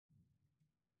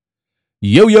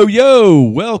Yo, yo, yo!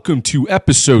 Welcome to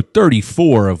episode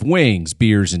 34 of Wings,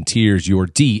 Beers, and Tears, your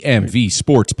DMV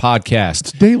sports podcast.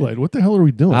 It's daylight. What the hell are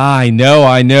we doing? I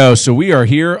know. So we are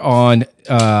here on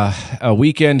a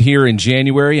weekend here in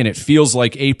January, and it feels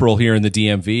like April here in the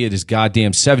DMV. It is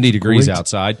goddamn 70 degrees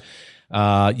outside.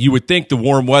 You would think the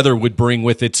warm weather would bring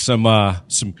with it some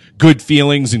good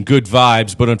feelings and good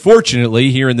vibes, but unfortunately,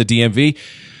 here in the DMV,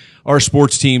 our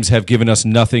sports teams have given us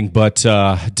nothing but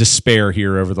despair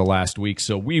here over the last week,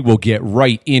 so we will get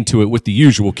right into it with the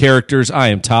usual characters. I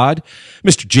am Todd.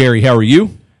 Mr. Jerry, how are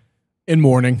you? In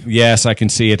mourning. Yes, I can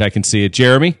see it.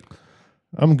 Jeremy?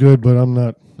 I'm good, but I'm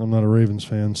not a Ravens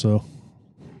fan, so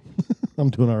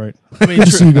I'm doing all right. I mean, Good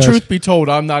to see you guys. truth be told,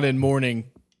 I'm not in mourning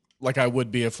like I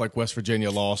would be if like West Virginia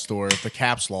lost or if the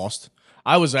Caps lost.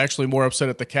 I was actually more upset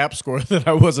at the Caps score than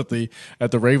I was at the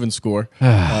Ravens score.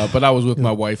 But I was with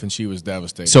my wife, and she was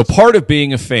devastated. So part of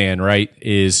being a fan, right,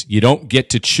 is you don't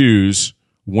get to choose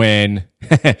when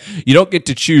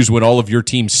all of your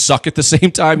teams suck at the same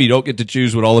time. You don't get to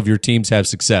choose when all of your teams have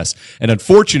success. And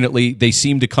unfortunately, they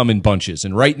seem to come in bunches.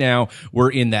 And right now, we're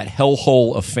in that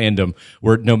hellhole of fandom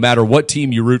where no matter what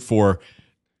team you root for,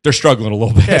 they're struggling a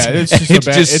little bit. Yeah, it's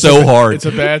just so hard. It's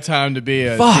a bad time to be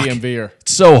a DMVer.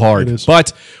 It's so hard.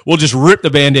 But we'll just rip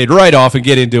the Band-Aid right off and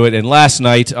get into it. And last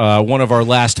night, one of our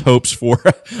last hopes for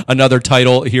another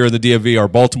title here in the DMV, our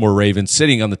Baltimore Ravens,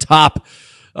 sitting on the top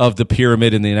of the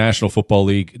pyramid in the National Football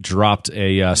League, dropped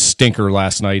a stinker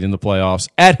last night in the playoffs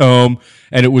at home,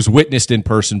 and it was witnessed in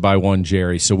person by one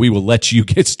Jerry. So we will let you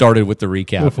get started with the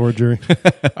recap. Go for it, Jerry.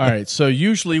 All right. So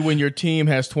usually when your team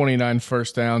has 29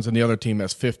 first downs and the other team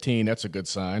has 15, that's a good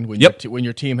sign. When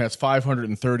your team has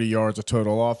 530 yards of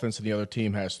total offense and the other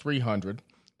team has 300,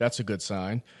 that's a good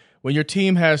sign. When your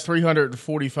team has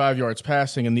 345 yards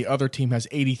passing and the other team has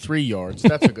 83 yards,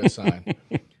 that's a good sign.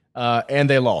 And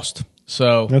they lost.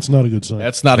 So That's not a good sign.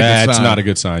 That's not a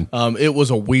good sign. It was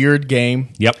a weird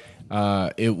game. Yep.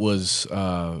 It was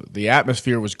the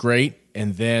atmosphere was great,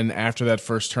 and then after that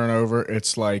first turnover,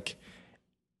 it's like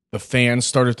the fans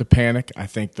started to panic. I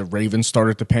think the Ravens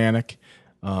started to panic,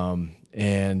 and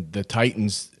the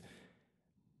Titans.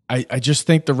 I just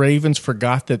think the Ravens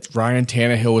forgot that Ryan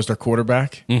Tannehill was their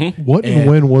quarterback. Mm-hmm. What and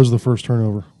when was the first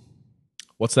turnover?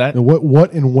 What's that? And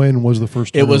what and when was the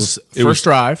first turnover? It was first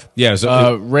drive. Yeah.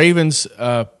 So Ravens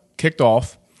kicked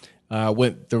off.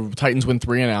 The Titans went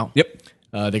 3 and out. Yep.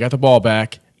 They got the ball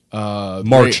back.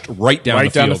 Marched right down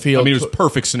the field. I mean, it was a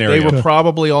perfect scenario. They were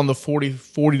probably on the 40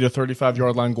 to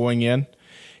 35-yard line going in.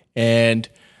 And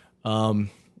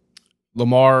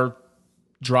Lamar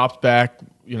dropped back,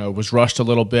 was rushed a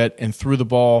little bit and threw the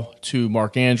ball to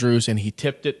Mark Andrews, and he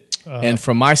tipped it. And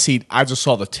from my seat, I just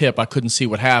saw the tip. I couldn't see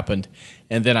what happened.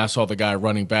 And then I saw the guy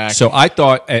running back. So I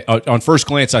thought, on first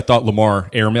glance, I thought Lamar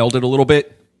airmailed it a little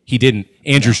bit. He didn't.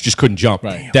 Andrews just couldn't jump.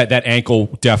 Right. That ankle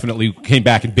definitely came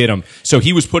back and bit him. So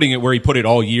he was putting it where he put it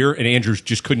all year, and Andrews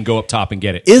just couldn't go up top and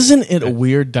get it. Isn't it a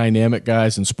weird dynamic,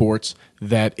 guys, in sports,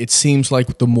 that it seems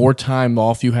like the more time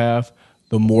off you have,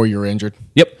 the more you're injured?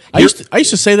 Yep. I used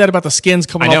to say that about the Skins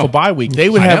coming off a bye week. They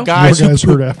would have guys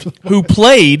hurt after who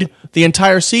played the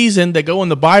entire season. They go in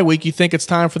the bye week. You think it's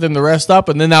time for them to rest up,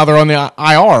 and then now they're on the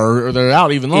IR or they're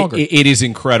out even longer. It is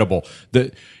incredible.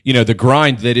 The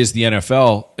grind that is the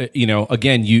NFL.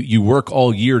 Again, you work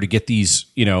all year to get these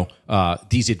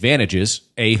advantages: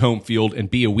 A, home field, and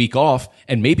B, a week off.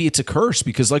 And maybe it's a curse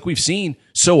because, like we've seen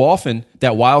so often,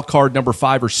 that wild card number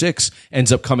 5 or 6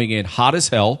 ends up coming in hot as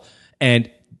hell. And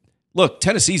look,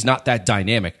 Tennessee's not that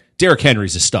dynamic. Derrick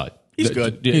Henry's a stud. He's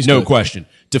good. He's no question.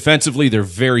 Defensively, they're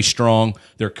very strong.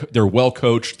 They're well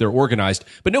coached. They're organized.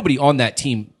 But nobody on that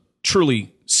team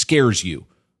truly scares you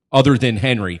other than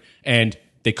Henry. And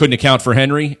they couldn't account for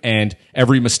Henry. And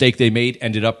every mistake they made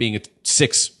ended up being a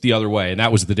 6 the other way. And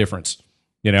that was the difference.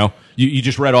 You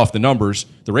just read off the numbers.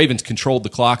 The Ravens controlled the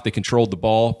clock. They controlled the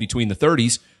ball between the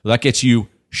 30s. Well, that gets you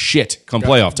shit come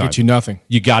playoff time. Get you nothing.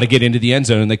 You got to get into the end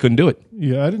zone, and they couldn't do it.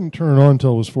 Yeah, I didn't turn it on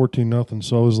until it was 14-0.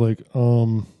 So I was like,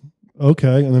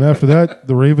 okay. And then after that,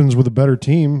 the Ravens were the better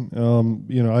team.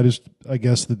 I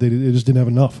guess that they just didn't have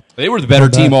enough. They were the better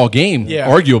team all game,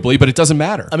 arguably, but it doesn't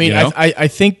matter. I mean, I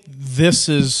think this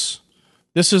is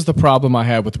the problem I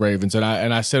had with Ravens, and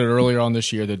I said it earlier on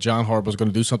this year that John Harbaugh was going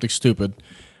to do something stupid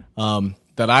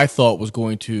that I thought was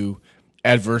going to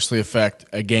adversely affect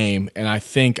a game, and I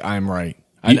think I'm right.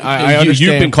 I understand,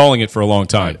 you've been calling it for a long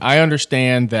time. I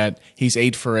understand that he's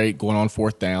 8 for 8 going on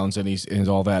 4th downs and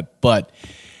all that, but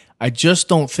I just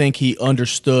don't think he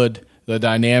understood the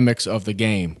dynamics of the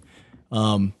game.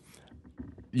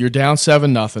 You're down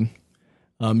 7-0.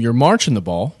 You're marching the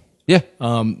ball. Yeah.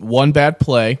 One bad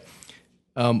play.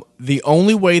 The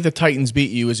only way the Titans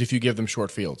beat you is if you give them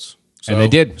short fields. So, And they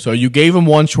did. So you gave them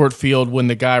one short field when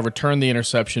the guy returned the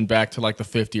interception back to like the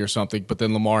 50 or something, but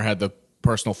then Lamar had the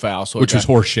personal foul. So Which was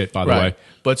horseshit, by the way.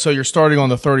 But so you're starting on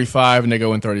the 35 and they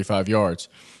go in 35 yards.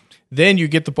 Then you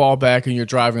get the ball back and you're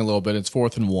driving a little bit. It's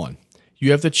 4th and 1.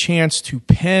 You have the chance to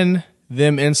pin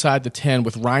them inside the 10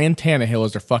 with Ryan Tannehill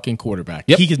as their fucking quarterback.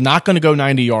 Yep. He is not going to go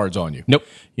 90 yards on you. Nope.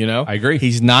 You know? I agree.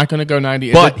 He's not going to go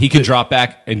 90. But he could drop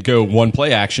back and go one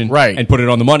play action Right. and put it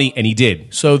on the money, and he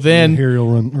did. So then Henry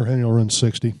will run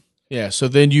 60. Yeah, so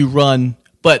then you run,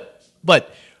 but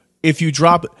if you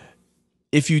drop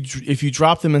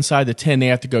them inside the 10, they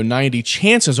have to go 90.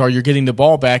 Chances are you're getting the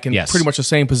ball back in Yes. pretty much the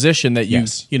same position that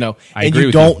Yes. I and agree you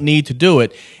with don't need to do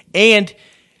it. And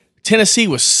Tennessee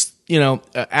was,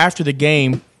 after the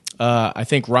game, I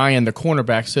think Ryan, the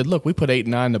cornerback, said, "Look, we put 8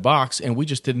 and 9 in the box, and we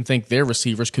just didn't think their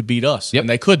receivers could beat us, Yep. and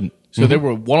they couldn't. So they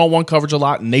were one-on-one coverage a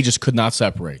lot, and they just could not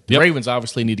separate. The Yep. Ravens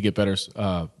obviously need to get better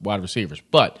wide receivers,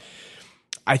 but."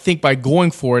 I think by going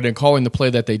for it and calling the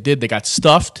play that they did, they got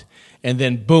stuffed, and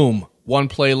then boom, one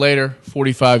play later,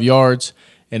 45 yards,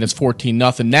 and it's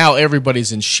 14-0. Now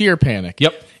everybody's in sheer panic.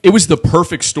 Yep. It was the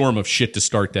perfect storm of shit to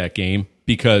start that game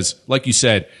because, like you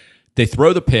said, they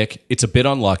throw the pick. It's a bit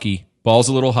unlucky. Ball's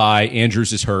a little high.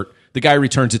 Andrews is hurt. The guy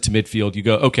returns it to midfield. You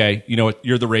go, okay, you know what?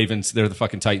 You're the Ravens. They're the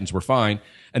fucking Titans. We're fine.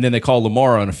 And then they call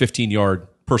Lamar on a 15-yard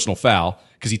personal foul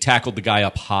because he tackled the guy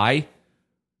up high.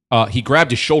 He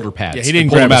grabbed his shoulder pads. Yeah, he didn't and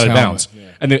pulled him grab out his of helmet. bounds.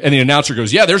 Yeah. And the announcer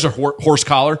goes, "Yeah, there's a horse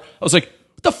collar." I was like,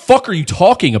 "What the fuck are you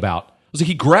talking about?" I was like,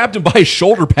 "He grabbed him by his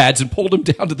shoulder pads and pulled him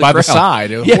down to the By ground. the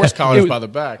side. Horse collar is by the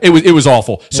back. It was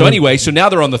awful. So anyway, so now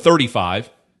they're on the 35.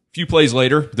 A few plays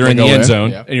later, they're in the go end in,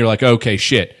 zone, yeah. and you're like, okay,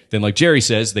 shit. Then, like Jerry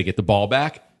says, they get the ball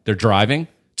back. They're driving.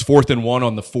 It's 4th and 1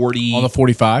 on the 40. On the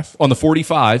 45. On the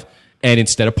 45, and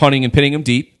instead of punting and pinning them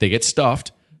deep, they get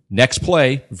stuffed. Next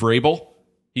play, Vrabel,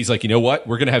 he's like, you know what?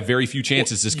 We're going to have very few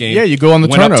chances this game. Yeah, you go on the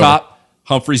Went turnover. up top.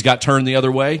 Humphreys got turned the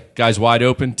other way. Guy's wide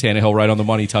open. Tannehill right on the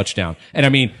money, touchdown. And I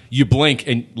mean, you blink,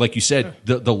 and like you said,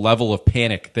 the level of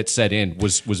panic that set in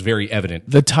was very evident.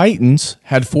 The Titans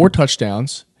had 4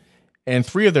 touchdowns, and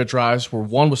 3 of their drives were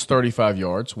one was 35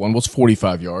 yards, one was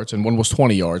 45 yards, and one was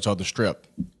 20 yards on the strip.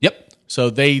 Yep. So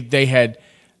they had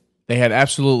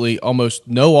absolutely almost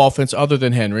no offense other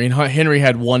than Henry, and Henry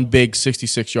had one big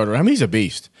 66-yarder. I mean, he's a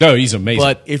beast. No, he's amazing.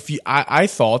 But I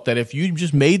thought that if you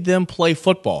just made them play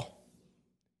football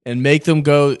and make them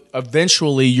go,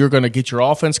 eventually you're going to get your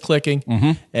offense clicking,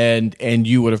 and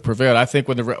you would have prevailed. I think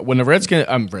when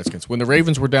the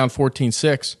Ravens were down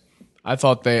 14-6, I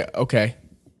thought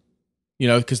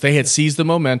because they had seized the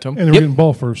momentum. And they were getting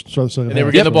ball first. So And they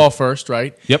were getting the ball first,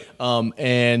 right? Yep.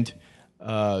 And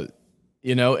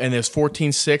there's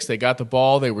 14-6. They got the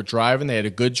ball. They were driving. They had a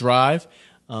good drive.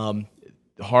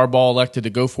 Harbaugh elected to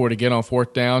go for it again on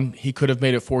 4th down. He could have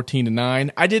made it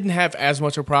 14-9. I didn't have as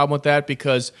much of a problem with that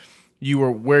because you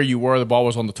were where you were. The ball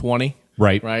was on the 20.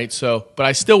 Right. Right. So, but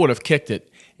I still would have kicked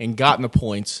it and gotten the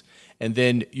points. And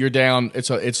then you're down.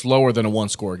 It's lower than a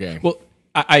 1-score game. Well,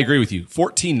 I agree with you.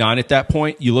 14-9 at that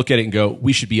point, you look at it and go,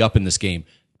 we should be up in this game.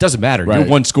 Doesn't matter. Right. You're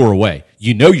 1 score away.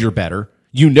 You know you're better.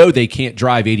 You know they can't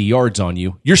drive 80 yards on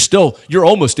you. You're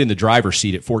almost in the driver's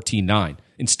seat at 14-9.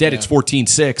 Instead, it's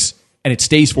 14-6, and it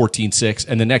stays 14-6,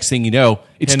 and the next thing you know,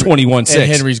 it's 21-6.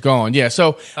 And Henry's gone. Yeah.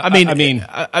 So I mean,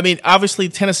 obviously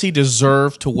Tennessee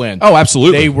deserved to win. Oh,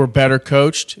 absolutely. They were better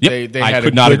coached. Yep. They I had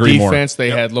could a not good agree more. defense. They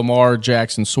had Lamar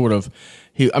Jackson sort of.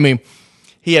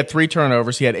 He had 3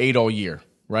 turnovers. He had 8 all year.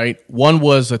 Right. One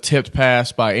was a tipped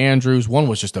pass by Andrews. One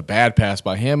was just a bad pass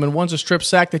by him, and one's a strip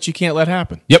sack that you can't let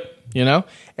happen. Yep.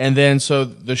 And then so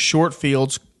the short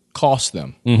fields cost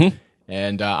them. Mm-hmm.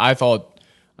 And I thought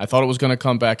it was going to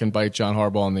come back and bite John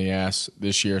Harbaugh in the ass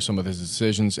this year, some of his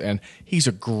decisions. And he's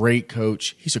a great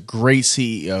coach. He's a great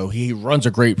CEO. He runs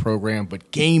a great program,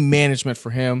 but game management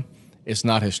for him is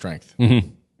not his strength. Mm-hmm.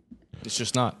 It's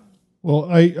just not. Well,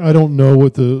 I don't know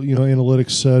what the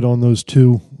analytics said on those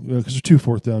 2 because there's 2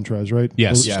 4th down tries, right?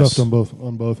 Yes. Stuffed on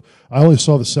both. I only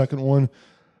saw the second one.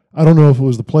 I don't know if it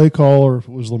was the play call or if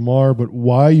it was Lamar, but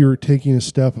why you're taking a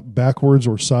step backwards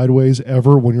or sideways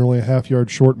ever when you're only a half yard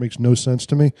short makes no sense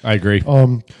to me. I agree.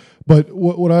 But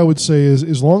what I would say is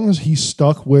as long as he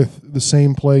stuck with the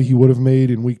same play he would have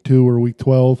made in week 2 or week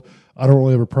 12, I don't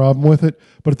really have a problem with it.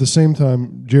 But at the same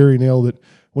time, Jerry nailed it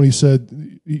when he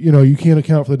said, you can't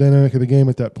account for the dynamic of the game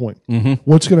at that point. Mm-hmm.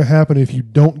 What's going to happen if you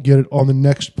don't get it on the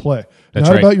next play? That's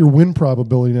Not right. about your win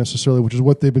probability necessarily, which is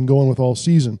what they've been going with all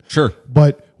season. Sure.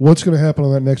 But what's going to happen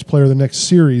on that next play or the next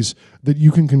series that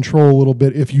you can control a little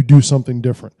bit if you do something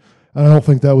different? And I don't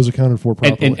think that was accounted for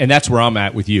properly. And that's where I'm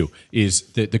at with you, is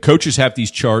that the coaches have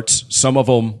these charts. Some of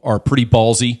them are pretty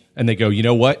ballsy, and they go, you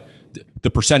know what? The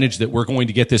percentage that we're going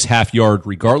to get this half yard,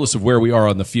 regardless of where we are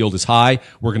on the field, is high.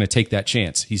 We're going to take that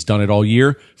chance. He's done it all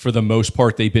year. For the most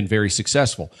part, they've been very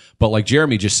successful. But like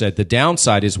Jeremy just said, the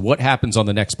downside is what happens on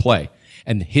the next play.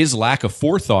 And his lack of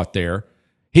forethought there,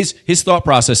 his thought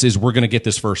process is, we're going to get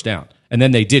this first down. And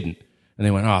then they didn't. And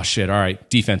they went, oh, shit, all right,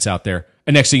 defense out there.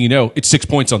 And next thing you know, it's 6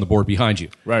 points on the board behind you.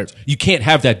 Right. You can't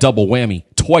have that double whammy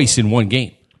twice in one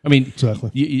game. I mean, Exactly.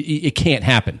 It can't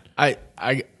happen.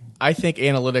 I think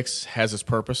analytics has its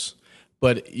purpose,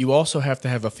 but you also have to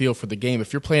have a feel for the game.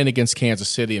 If you're playing against Kansas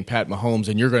City and Pat Mahomes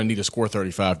and you're going to need to score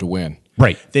 35 to win,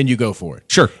 Right. then you go for it.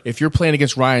 Sure. If you're playing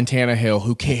against Ryan Tannehill,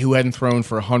 who hadn't thrown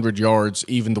for 100 yards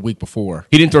even the week before,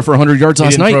 He didn't throw for 100 yards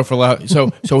last he didn't night. throw for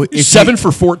so if 7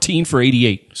 for 14 for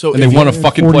 88. So and they if won a you-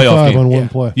 fucking 45 playoff game. on one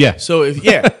play. Yeah. so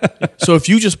if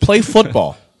you just play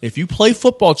football, if you play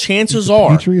football, chances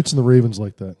are Patriots and the Ravens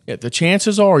like that. the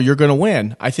chances are you're going to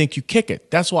win. I think you kick it.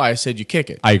 That's why I said you kick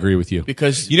it. I agree with you.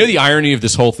 Because- you know the irony of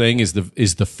this whole thing is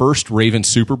the first Ravens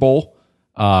Super Bowl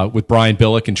with Brian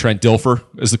Billick and Trent Dilfer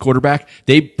as the quarterback.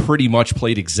 They pretty much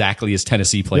played exactly as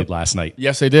Tennessee played last night.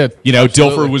 Yes, they did. You know,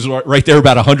 Dilfer was right there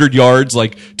about 100 yards,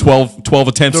 like 12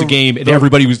 attempts a game, and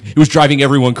everybody was driving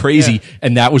everyone crazy,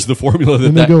 and that was the formula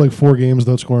Didn't they go like 4 games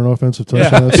without scoring an offensive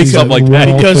touchdown? that season? something like And that.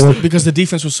 won all 4. Because the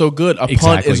defense was so good, a punt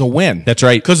Exactly. is a win. That's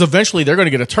right. Because eventually they're going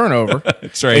to get a turnover.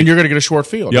 That's right. And you're going to get a short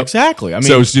field. Yep. Exactly. I mean,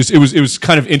 so it was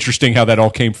kind of interesting how that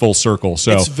all came full circle.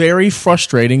 So it's very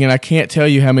frustrating, and I can't tell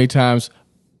you how many times,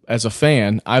 as a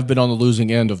fan, I've been on the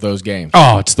losing end of those games.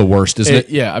 oh, it's the worst, isn't it?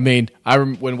 Yeah, I mean,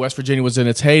 when West Virginia was in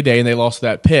its heyday and they lost to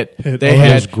that Pitt, Pitt, they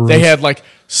that was had gross. like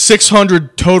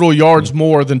 600 total yards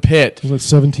more than Pitt. Was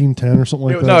it 17-10 or something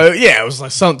like that? No, yeah, it was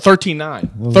like 13-9.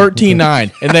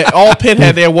 13-9. And all Pitt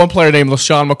had, they had one player named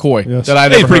LaShawn McCoy Yes. that I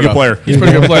Hey, never pretty heard good of. player. He's a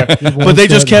pretty good player. But they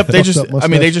just kept, Fucked up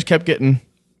mustache. they just kept getting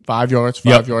 5 yards,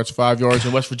 5 Yep. yards, 5 yards.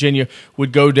 And West Virginia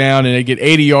would go down and they get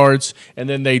 80 yards and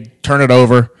then they turn it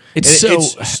over. It's And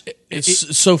so-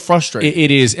 it's so frustrating. It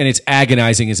is, and it's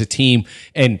agonizing as a team.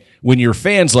 And when you're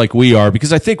fans like we are,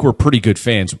 because I think we're pretty good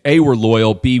fans. A, we're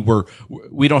loyal. B,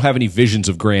 we don't have any visions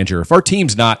of grandeur. If our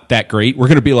team's not that great, we're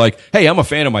going to be like, hey, I'm a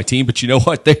fan of my team, but you know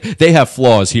what? They have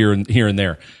flaws here and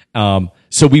there.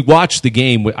 So we watched the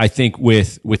game, I think,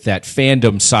 with that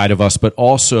fandom side of us, but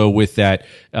also with that,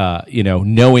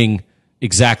 knowing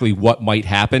exactly what might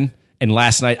happen. And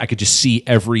last night, I could just see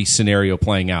every scenario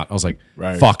playing out. I was like,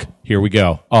 Right. fuck, here we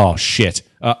go. Oh, shit.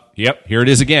 Yep, here it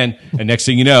is again. And next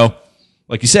thing you know,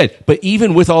 like you said, but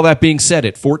even with all that being said,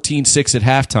 at 14-6 at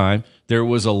halftime, there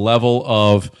was a level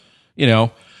of,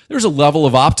 there's a level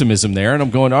of optimism there. And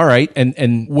I'm going, all right.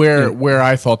 And Where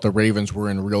I thought the Ravens were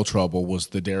in real trouble was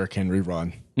the Derrick Henry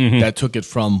run that took it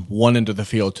from one end of the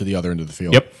field to the other end of the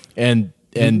field. Yep. And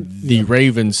the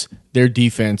Ravens, their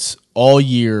defense all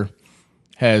year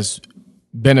has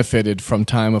benefited from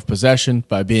time of possession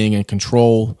by being in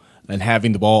control and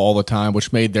having the ball all the time,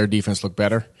 which made their defense look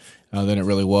better than it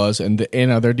really was. And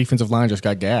their defensive line just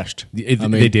got gashed. They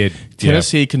did.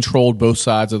 Tennessee controlled both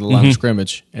sides of the line of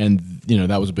scrimmage, and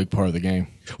that was a big part of the game.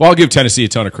 Well, I'll give Tennessee a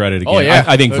ton of credit again. Oh, yeah.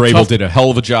 I think They're Vrabel tough. did a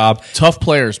hell of a job. Tough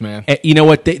players, man. And you know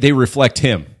what? They reflect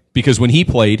him, because when he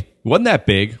played, he wasn't that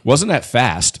big, wasn't that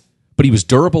fast, but he was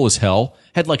durable as hell,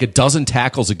 had like a dozen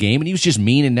tackles a game, and he was just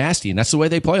mean and nasty. And that's the way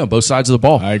they play on both sides of the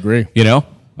ball. I agree.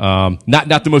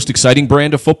 Not the most exciting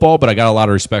brand of football, but I got a lot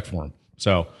of respect for him.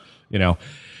 So,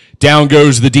 down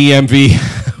goes the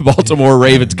DMV, Baltimore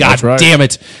Ravens. God right. damn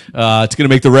it. It's going to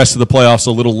make the rest of the playoffs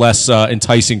a little less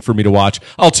enticing for me to watch.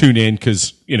 I'll tune in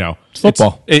because, it's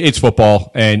football. It's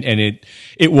football, and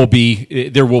it will be,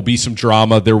 there will be some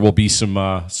drama. There will be some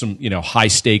high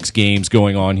stakes games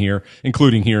going on here,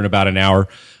 including here in about an hour.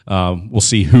 We'll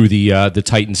see who the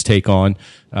Titans take on,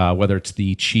 whether it's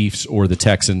the Chiefs or the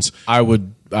Texans. I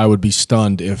would be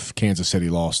stunned if Kansas City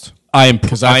lost. I am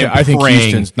I think praying,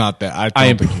 Houston's not that. I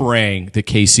am praying that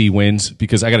KC wins,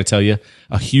 because I got to tell you,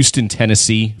 a Houston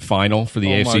Tennessee final for the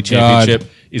my AFC God.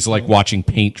 Championship is like watching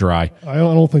paint dry. I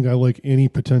don't think I like any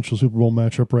potential Super Bowl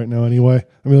matchup right now anyway.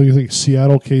 I mean, you think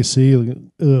Seattle, KC,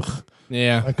 ugh.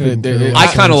 Yeah, I couldn't care less. I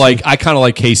kind of like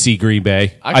KC Green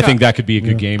Bay. I think that could be a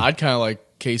good game. I'd kind of like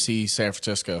KC San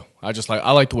Francisco. I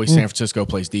like the way San Francisco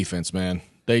plays defense, man.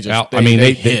 They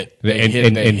hit.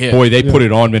 And boy, they put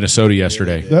it on Minnesota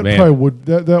yesterday. That Man. probably would.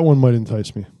 That one might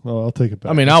entice me. Oh, I'll take it back.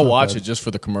 I mean, That's I'll not watch bad. it just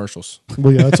for the commercials.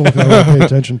 Well, yeah, that's the only thing I pay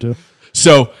attention to.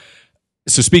 So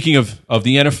speaking of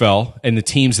the NFL and the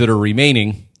teams that are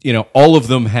remaining, all of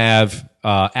them have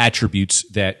attributes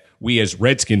that we as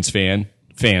Redskins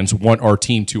fans want our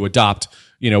team to adopt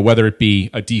whether it be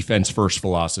a defense first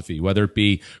philosophy, whether it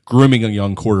be grooming a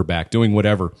young quarterback, doing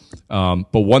whatever.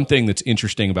 But one thing that's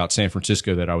interesting about San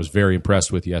Francisco that I was very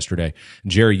impressed with yesterday,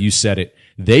 Jerry, you said it,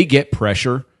 they get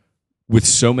pressure with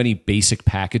so many basic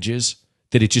packages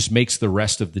that it just makes the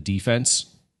rest of the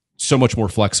defense so much more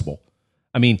flexible.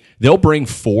 I mean, they'll bring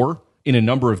 4 in a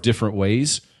number of different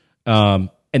ways, and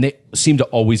they seem to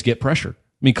always get pressure.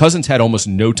 I mean, Cousins had almost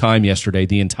no time yesterday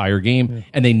the entire game,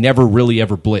 and they never really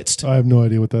ever blitzed. I have no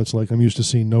idea what that's like. I'm used to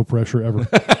seeing no pressure ever.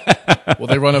 Well,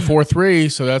 they run a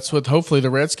 4-3, so that's what hopefully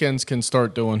the Redskins can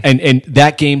start doing. And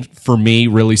that game, for me,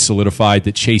 really solidified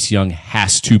that Chase Young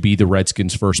has to be the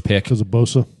Redskins' first pick. Because of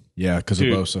Bosa. Yeah, because of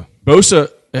Bosa.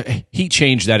 Bosa, he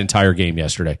changed that entire game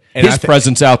yesterday. And His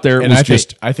presence out there was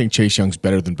I think Chase Young's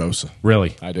better than Bosa.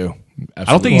 Really? I do. Absolutely. I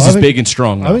don't think he's as big and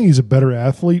strong, though. I think he's a better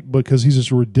athlete because he's just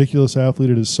a ridiculous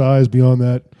athlete at his size. Beyond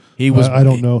that, I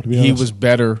don't know, to be honest. He was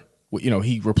better.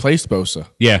 He replaced Bosa.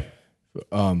 Yeah.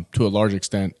 To a large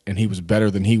extent, and he was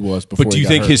better than he was before. But do he you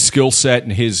got think hurt. his skill set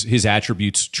and his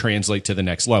attributes translate to the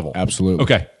next level? Absolutely.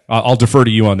 Okay. I'll defer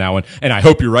to you on that one. And I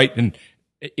hope you're right. And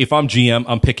if I'm GM,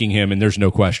 I'm picking him, and there's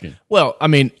no question. Well, I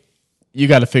mean, you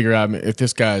got to figure out if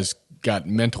this guy's got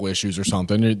mental issues or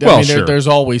something. Sure. There's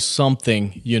always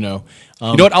something, you know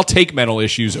what? I'll take mental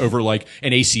issues over like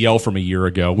an ACL from a year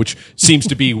ago, which seems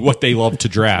to be what they love to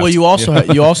draft. Well, you also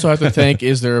have to think: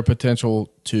 is there a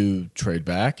potential to trade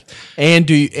back?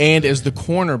 And as the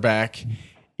cornerback,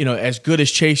 as good as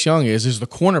Chase Young is the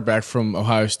cornerback from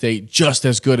Ohio State just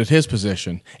as good at his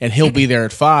position? And he'll be there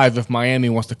at 5 if Miami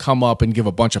wants to come up and give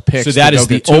a bunch of picks. So that is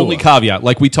the only caveat.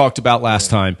 Like we talked about last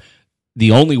time.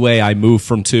 The only way I move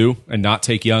from 2 and not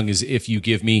take Young is if you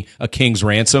give me a king's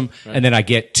ransom, and then I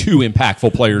get 2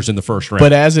 impactful players in the first round.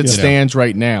 But as it stands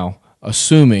right now,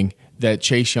 assuming that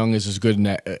Chase Young is as good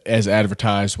as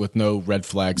advertised with no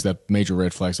major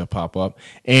red flags that pop up,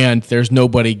 and there's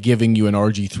nobody giving you an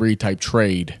RG3 type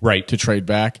trade to trade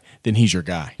back, then he's your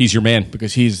guy. He's your man.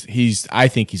 Because I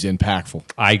think he's impactful.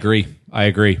 I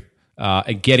agree.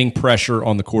 And getting pressure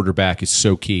on the quarterback is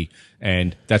so key.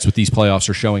 And that's what these playoffs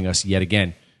are showing us yet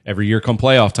again. Every year come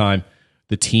playoff time,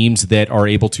 the teams that are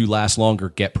able to last longer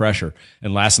get pressure.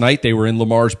 And last night they were in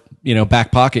Lamar's,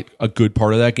 back pocket a good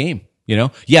part of that game.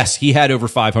 Yes, he had over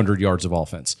 500 yards of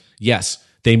offense. Yes,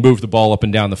 they moved the ball up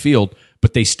and down the field,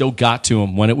 but they still got to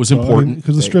him when it was important.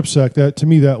 Because the strip sack, to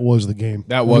me, that was the game.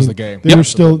 That was the game.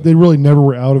 They really never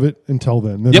were out of it until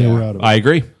then. Then they were out of it. I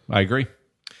agree.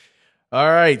 All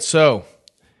right, so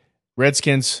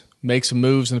Redskins make some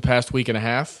moves in the past week and a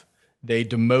half. They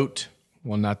demote,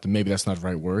 maybe that's not the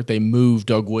right word. They move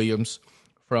Doug Williams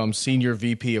from Senior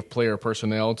VP of Player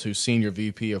Personnel to Senior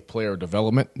VP of Player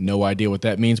Development. No idea what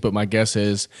that means, but my guess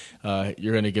is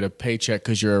you're going to get a paycheck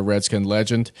because you're a Redskin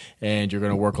legend, and you're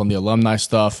going to work on the alumni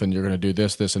stuff, and you're going to do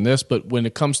this, this, and this. But when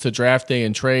it comes to draft day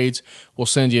and trades, we'll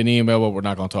send you an email, but we're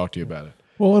not going to talk to you about it.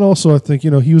 Well, and also I think,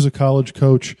 he was a college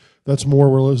coach. That's more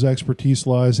where his expertise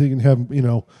lies. He can have,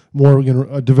 more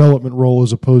a development role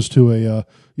as opposed to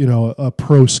a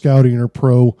pro scouting or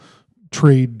pro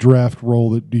trade draft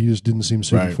role that he just didn't seem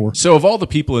suited for. So of all the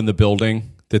people in the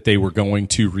building that they were going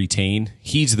to retain,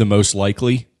 he's the most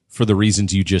likely for the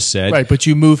reasons you just said. Right, but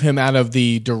you move him out of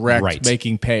the direct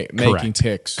making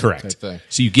picks. Correct.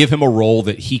 So you give him a role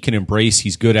that he can embrace,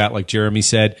 he's good at, like Jeremy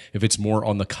said, if it's more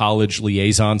on the college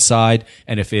liaison side,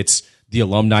 and if it's the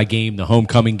alumni game, the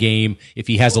homecoming game, if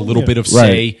he has a little bit of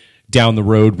say down the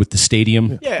road with the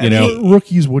stadium.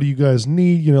 Rookies, what do you guys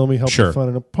need? Let me help you find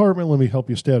an apartment. Let me help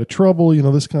you stay out of trouble.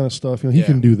 This kind of stuff. He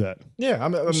can do that. Yeah,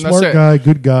 I'm smart guy,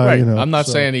 good guy. Right. I'm not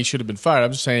saying he should have been fired.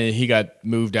 I'm just saying he got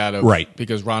moved out of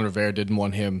because Ron Rivera didn't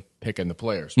want him picking the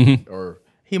players. Or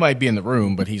he might be in the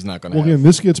room, but he's not going to. Well, again,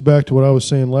 this gets back to what I was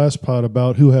saying last pod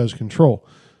about who has control.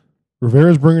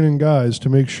 Rivera's bringing in guys to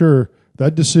make sure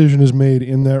that decision is made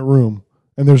in that room,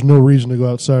 and there's no reason to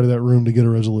go outside of that room to get a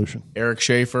resolution. Eric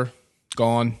Schaefer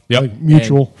gone. Yep. Like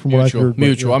mutual, from what I heard.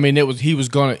 Mutual. I mean, he was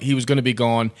going to be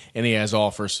gone, and he has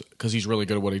offers because he's really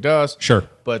good at what he does. Sure.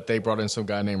 But they brought in some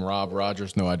guy named Rob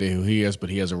Rogers. No idea who he is, but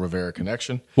he has a Rivera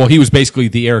connection. Well, he was basically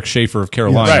the Eric Schaefer of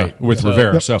Carolina with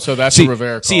Rivera. So that's a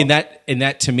Rivera call. See, and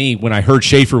that to me, when I heard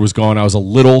Schaefer was gone, I was a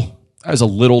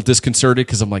little disconcerted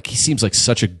because I'm like, he seems like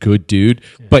such a good dude,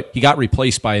 but he got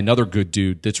replaced by another good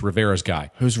dude that's Rivera's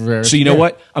guy. Who's Rivera's? So you know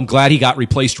what? I'm glad he got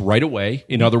replaced right away.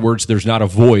 In other words, there's not a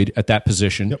void at that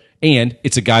position, and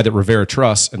it's a guy that Rivera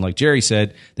trusts. And like Jerry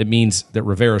said, that means that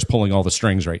Rivera's pulling all the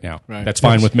strings right now. Right. That's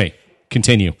fine with me.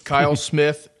 Continue. Kyle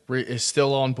Smith is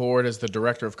still on board as the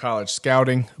director of college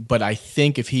scouting, but I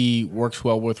think if he works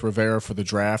well with Rivera for the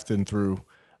draft and through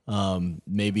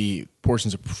maybe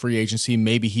portions of free agency.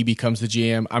 Maybe he becomes the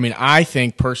GM. I mean, I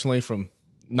think personally, from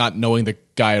not knowing the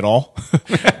guy at all,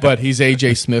 but he's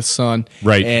AJ Smith's son,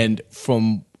 right? And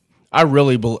from I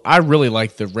really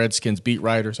like the Redskins beat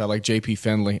writers. I like J.P.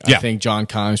 Finley. Yeah. I think John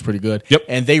Kime's pretty good. Yep.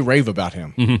 And they rave about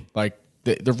him. Mm-hmm. Like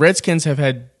the Redskins have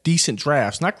had decent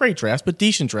drafts, not great drafts, but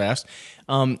decent drafts.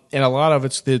 And a lot of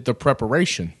it's the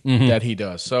preparation that he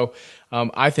does. So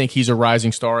I think he's a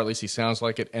rising star. At least he sounds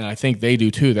like it. And I think they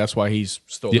do too. That's why he's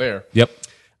still there. Yep.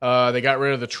 They got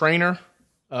rid of the trainer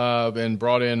and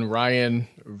brought in Ryan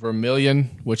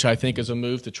Vermillion, which I think is a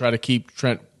move to try to keep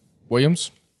Trent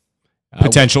Williams.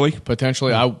 Potentially.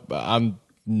 I'm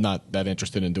not that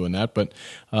interested in doing that. But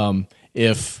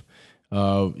if,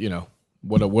 what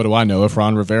do I know? If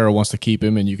Ron Rivera wants to keep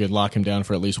him and you could lock him down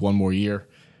for at least one more year,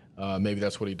 maybe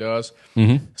that's what he does.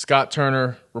 Mm-hmm. Scott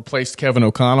Turner replaced Kevin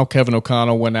O'Connell. Kevin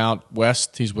O'Connell went out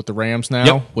west. He's with the Rams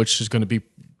now, which is going to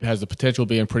has the potential of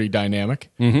being pretty dynamic.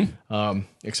 Mm-hmm.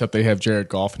 Except they have Jared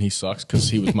Goff, and he sucks because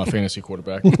he was my fantasy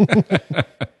quarterback.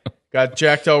 Got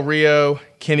Jack Del Rio,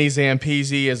 Kenny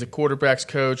Zampese as a quarterback's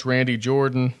coach. Randy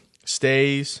Jordan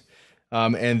stays.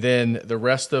 And then the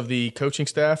rest of the coaching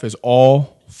staff is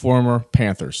all former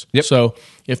Panthers. Yep. So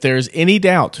if there's any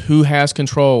doubt who has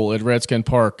control at Redskin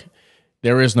Park,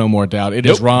 there is no more doubt. It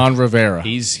is Ron Rivera.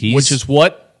 He's which is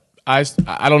what I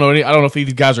don't know. I don't know if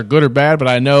these guys are good or bad, but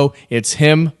I know it's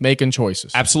him making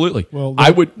choices. Absolutely. Well,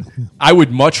 I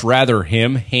would much rather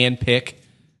him handpick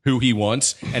who he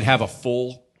wants and have a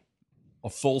full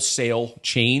sale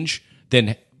change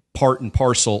than part and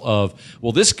parcel of,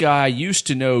 well, this guy used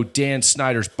to know Dan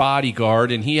Snyder's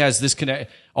bodyguard and he has this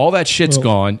connect. All that shit's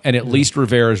gone, and at least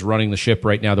Rivera's running the ship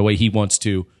right now the way he wants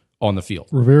to on the field.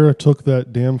 Rivera took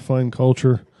that damn fine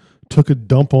culture, took a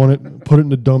dump on it, put it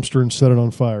in a dumpster, and set it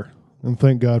on fire. And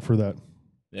thank God for that.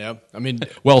 Yeah, I mean,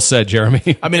 well said,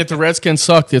 Jeremy. I mean, if the Redskins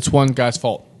sucked, it's one guy's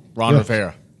fault, Ron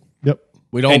Rivera. Yep.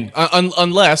 We don't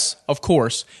unless, of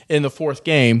course, in the fourth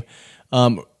game,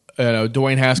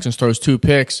 Dwayne Haskins throws 2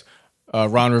 picks.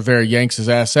 Ron Rivera yanks his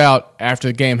ass out. After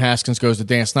the game, Haskins goes to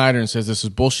Dan Snyder and says, this is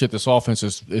bullshit. This offense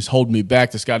is holding me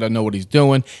back. This guy doesn't know what he's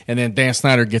doing. And then Dan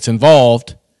Snyder gets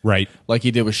involved, right, like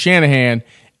he did with Shanahan,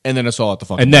 and then it's all at the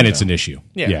fucking and then window. it's an issue.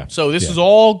 Yeah. So this is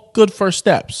all good first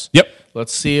steps. Yep.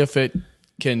 Let's see if it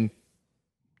can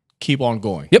keep on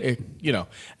going. Yep.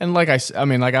 And like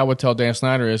I would tell Dan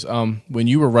Snyder is, when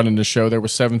you were running the show, there were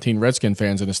 17 Redskin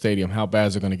fans in the stadium. How bad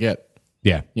is it going to get?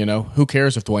 Yeah. Who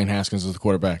cares if Dwayne Haskins is the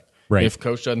quarterback? Right. If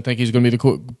coach doesn't think he's going to be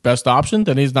the best option,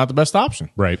 then he's not the best option.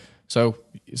 Right. So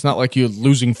it's not like you're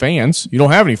losing fans. You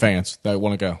don't have any fans that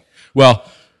want to go. Well,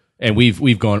 and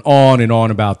we've gone on and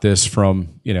on about this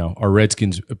from our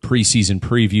Redskins preseason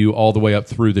preview all the way up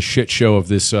through the shit show of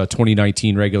this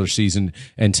 2019 regular season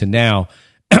and to now.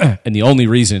 And the only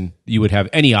reason you would have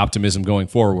any optimism going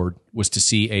forward was to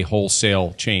see a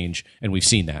wholesale change, and we've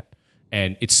seen that.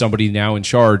 And it's somebody now in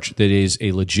charge that is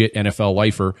a legit NFL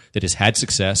lifer that has had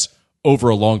success over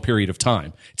a long period of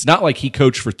time. It's not like he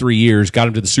coached for 3 years, got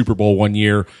him to the Super Bowl 1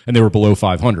 year, and they were below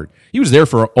 500. He was there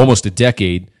for almost a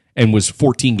decade and was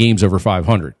 14 games over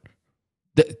 500.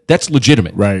 That's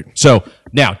legitimate. Right. So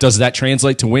now, does that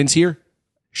translate to wins here?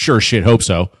 Sure shit, hope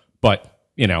so. But,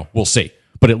 we'll see.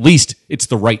 But at least it's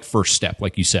the right first step,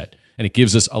 like you said. And it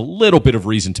gives us a little bit of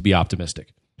reason to be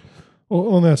optimistic.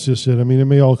 Well, and that's just it. I mean, it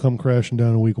may all come crashing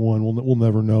down in week 1. We'll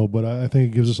never know, but I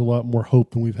think it gives us a lot more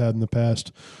hope than we've had in the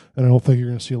past. And I don't think you're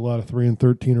going to see a lot of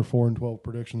 3-13 or 4-12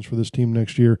 predictions for this team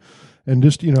next year. And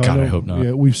just God, I hope not.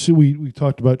 Yeah, we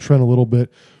talked about Trent a little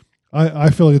bit. I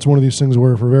feel like it's one of these things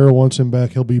where if Rivera wants him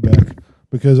back, he'll be back.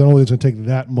 Because I don't think it's going to take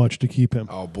that much to keep him.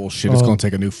 Oh, bullshit. It's going to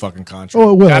take a new fucking contract.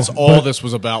 Oh, it will. That's all this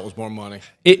was about, was more money.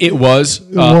 It was.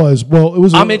 It was. Well, it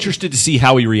was. I'm interested to see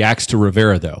how he reacts to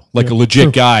Rivera, though. Like a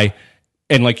legit guy.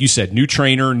 And like you said, new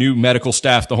trainer, new medical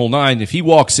staff, the whole nine. If he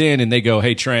walks in and they go,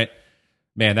 hey, Trent,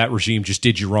 man, that regime just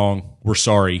did you wrong. We're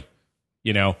sorry.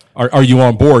 Are you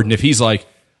on board? And if he's like,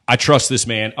 I trust this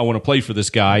man. I want to play for this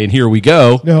guy. And here we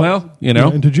go. Now,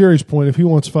 And to Jerry's point, if he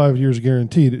wants 5 years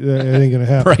guaranteed, it ain't going to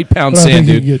happen. Right, pound but sand, I think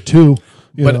dude. He can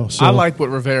get 2. I like what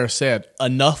Rivera said.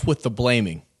 Enough with the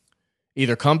blaming.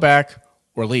 Either come back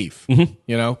or leave.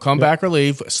 Mm-hmm. Come back or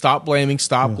leave. Stop blaming.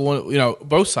 Stop going.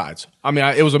 Both sides. I mean,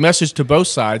 it was a message to both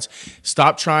sides.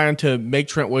 Stop trying to make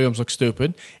Trent Williams look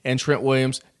stupid, and Trent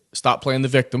Williams stop playing the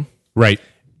victim. Right.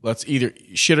 Let's either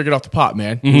shit or get off the pot,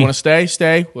 man. You want to stay?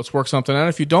 Stay. Let's work something out.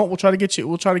 If you don't, we'll try to get you.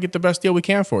 We'll try to get the best deal we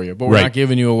can for you. But we're not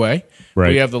giving you away. Right.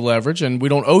 We have the leverage, and we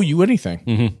don't owe you anything.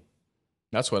 Mm-hmm.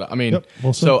 That's what I mean. Yep,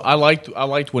 well said. So I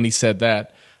liked when he said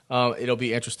that. It'll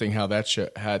be interesting how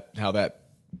that how that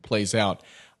plays out.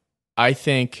 I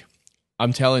think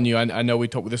I'm telling you, I know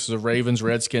this is a Ravens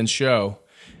Redskins show.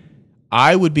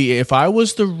 I would be, if I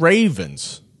was the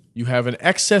Ravens, you have an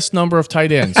excess number of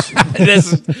tight ends.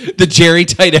 This is the Jerry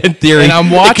tight end theory. And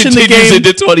I'm watching the game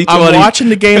into 2020. I'm watching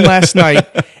the game last night,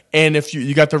 and if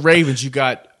you got the Ravens, you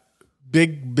got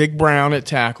Big Brown at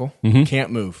tackle,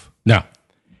 can't move. No.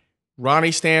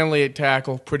 Ronnie Stanley at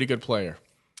tackle, pretty good player.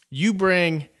 You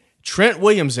bring Trent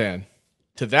Williams in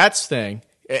to that thing,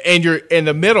 and you're in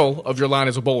the middle of your line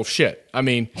is a bowl of shit. I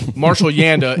mean, Marshall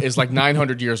Yanda is like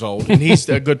 900 years old, and he's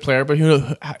a good player, but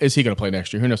is he going to play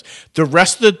next year? Who knows? The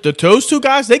rest of those two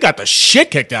guys, they got the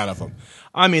shit kicked out of them.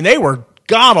 I mean, they were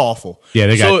god awful. Yeah,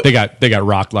 they got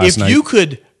rocked last night. If you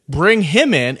could bring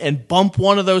him in and bump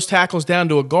one of those tackles down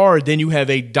to a guard, then you have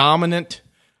a dominant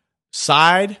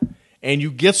side, and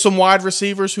you get some wide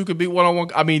receivers who could be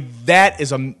one-on-one. I mean, that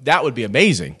would be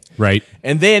amazing. Right.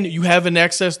 And then you have an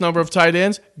excess number of tight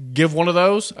ends. Give one of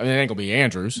those. I mean, it ain't going to be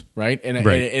Andrews, right? And it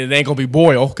ain't going to be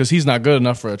Boyle because he's not good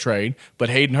enough for a trade. But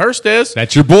Hayden Hurst is.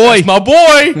 That's your boy. That's my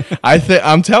boy.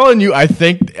 I'm telling you, I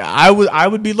think I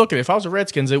would be looking. If I was the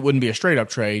Redskins, it wouldn't be a straight-up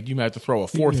trade. You might have to throw a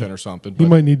fourth in or something. He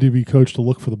might need to be coached to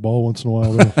look for the ball once in a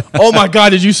while. Though. Oh, my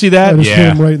God. Did you see that? I just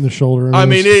hit him right in the shoulder. I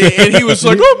mean, and he was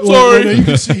like, oh, sorry. You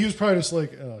can see he was probably just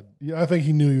like, I think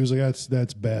he knew. He was like,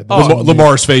 that's bad.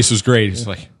 Lamar's face was great. He's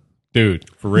like, dude,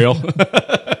 for real?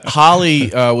 Holly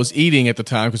was eating at the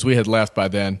time because we had left by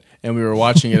then, and we were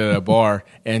watching it at a bar,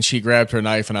 and she grabbed her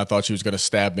knife, and I thought she was going to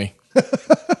stab me.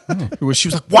 She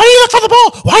was like, why do you look for the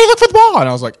ball? Why do you look for the ball? And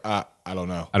I was like, I don't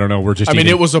know. I don't know. We're just I mean,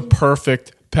 it was a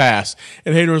perfect pass.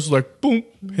 And Hayden was like, boom,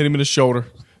 hit him in the shoulder.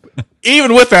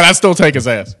 Even with that, I still take his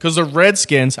ass. Because the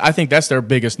Redskins, I think that's their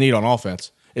biggest need on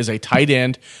offense. Is a tight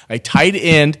end. A tight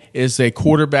end is a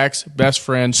quarterback's best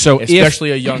friend,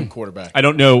 especially a young quarterback. I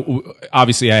don't know.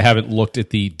 Obviously, I haven't looked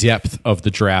at the depth of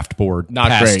the draft board.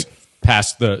 Great.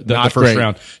 Past the first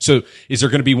round. So is there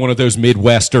going to be one of those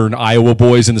Midwestern Iowa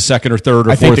boys in the second or third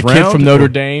or fourth round? I think the kid from Notre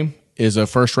Dame is a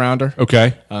first rounder.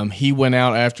 Okay. He went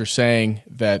out after saying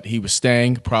that he was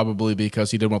staying, probably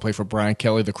because he didn't want to play for Brian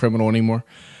Kelly, the criminal, anymore.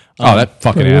 That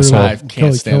fucking asshole. I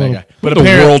can't stand that guy. But the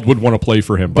world would want to play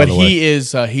for him, by the way.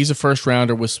 He's a first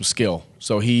rounder with some skill.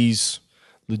 So he's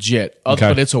legit.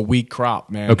 But it's a weak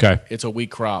crop, man. Okay. It's a weak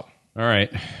crop. All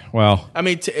right. Well, I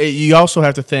mean, you also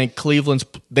have to think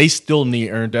they still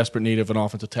are in desperate need of an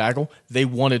offensive tackle. They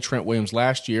wanted Trent Williams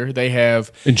last year. They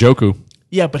have Njoku.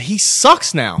 Yeah, but he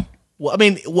sucks now. Well, I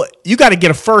mean, you got to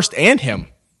get a first and him.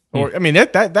 Or I mean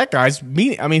that guy's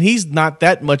mean. I mean, he's not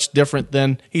that much different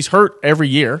than he's hurt every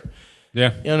year.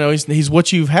 Yeah, he's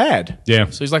what you've had. Yeah,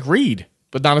 so he's like Reed,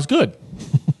 but not as good.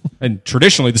 And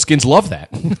traditionally, the Skins love that.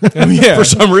 For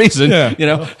some reason,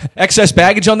 excess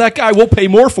baggage on that guy, we'll pay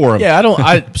more for him. Yeah,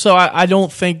 I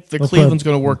don't think Cleveland's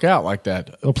going to work out like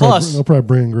that. They'll probably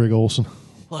bring in Greg Olsen.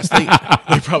 Plus, they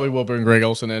probably will bring Greg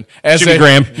Olsen in as Jimmy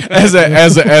Graham as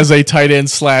a tight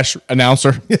end /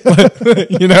 announcer,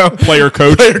 player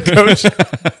coach,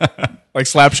 like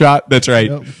Slapshot. That's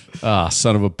right. Yep.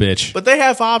 Son of a bitch. But they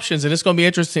have options, and it's going to be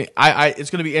interesting. It's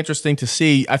going to be interesting to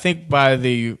see. I think by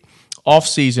the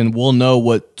offseason, we'll know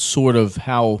what sort of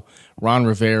how Ron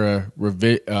Rivera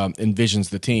envisions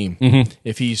the team. Mm-hmm.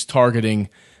 If he's targeting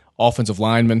offensive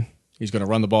linemen. He's going to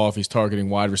run the ball. If he's targeting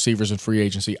wide receivers in free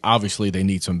agency, obviously they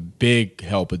need some big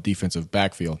help at defensive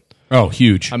backfield. Oh,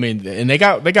 huge! I mean, and they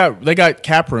got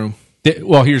cap room.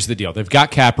 Well, here's the deal: they've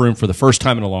got cap room for the first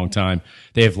time in a long time.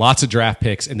 They have lots of draft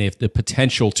picks, and they have the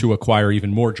potential to acquire even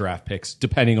more draft picks,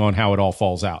 depending on how it all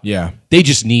falls out. Yeah, they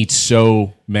just need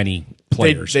so many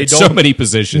players, so many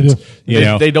positions.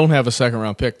 They don't have a second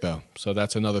round pick though, so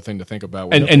that's another thing to think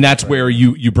about. And that's where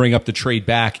you bring up the trade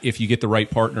back if you get the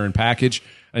right partner and package.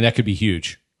 And that could be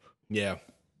huge. Yeah. I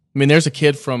mean, there's a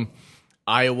kid from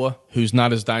Iowa who's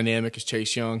not as dynamic as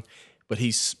Chase Young, but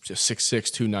he's just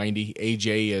 6'6", 290.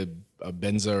 AJ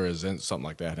Benza or something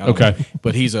like that. Okay. Know.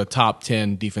 But he's a top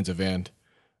 10 defensive end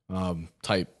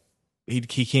type. He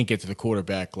can't get to the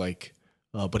quarterback,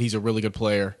 but he's a really good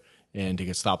player, and he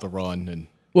can stop the run. And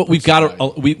well, we've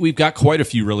got quite a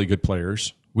few really good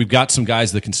players. We've got some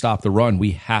guys that can stop the run.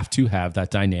 We have to have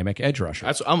that dynamic edge rusher.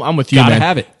 I'm with you, Gotta man.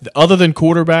 have it. Other than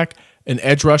quarterback, an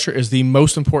edge rusher is the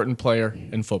most important player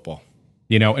in football.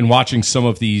 And watching some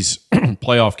of these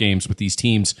playoff games with these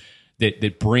teams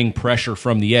that bring pressure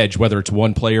from the edge, whether it's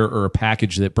one player or a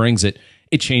package that brings it,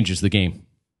 it changes the game.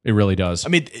 It really does. I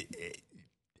mean,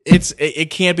 it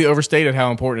can't be overstated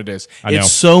how important it is. I know.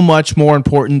 It's so much more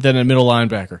important than a middle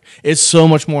linebacker. It's so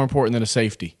much more important than a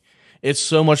safety. It's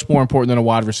so much more important than a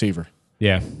wide receiver.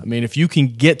 Yeah. I mean, if you can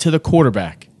get to the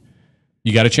quarterback,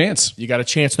 you got a chance. You got a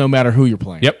chance no matter who you're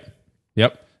playing.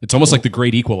 Yep. It's almost like the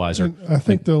great equalizer. I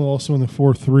think though also in the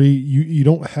 4-3, you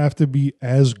don't have to be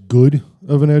as good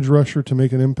of an edge rusher to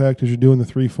make an impact as you do in the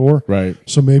 3-4. Right.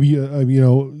 So maybe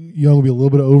Young will be a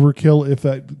little bit of overkill if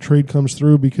that trade comes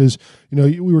through, because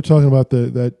we were talking about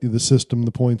the system,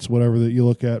 the points, whatever that you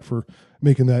look at for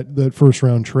making that first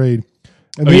round trade.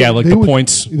 And the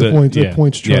points, the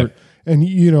points chart. Yeah. And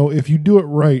if you do it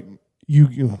right,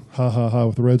 you ha ha ha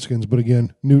with the Redskins. But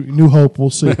again, new hope. We'll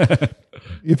see.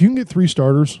 If you can get 3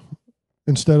 starters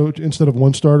instead of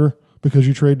 1 starter because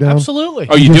you trade down, absolutely.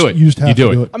 Oh, you do it. You just have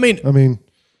to do it. I mean,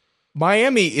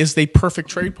 Miami is the perfect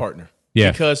trade partner.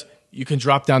 Yeah, because you can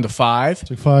drop down to 5.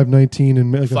 It's like 5-19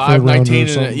 and like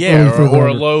 5-19 or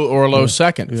a low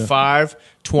second. Yeah.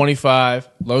 5-25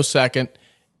 low second.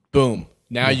 Boom.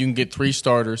 Now you can get 3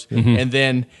 starters, and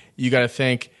then you got to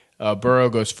think Burrow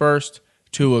goes first,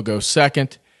 Tua goes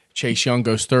second, Chase Young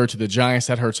goes third to the Giants.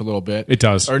 That hurts a little bit. It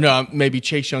does. Or no, maybe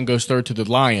Chase Young goes third to the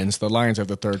Lions. The Lions have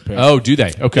the 3rd pick. Oh, do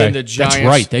they? Okay, then the Giants, that's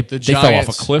right. They Giants, fell off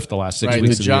a cliff the last 6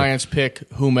 weeks. The Giants pick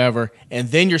whomever, and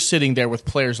then you're sitting there with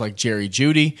players like Jerry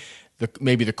Jeudy,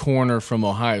 maybe the corner from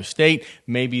Ohio State,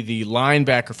 maybe the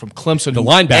linebacker from Clemson. The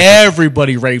linebacker,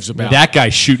 everybody raves about. That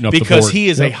guy's shooting up because the board. he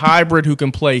is a hybrid who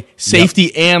can play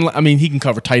safety and he can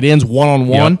cover tight ends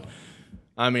one-on-one. Yep.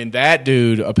 I mean, that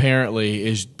dude apparently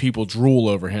is people drool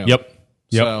over him. Yep.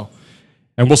 So,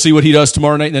 and we'll see what he does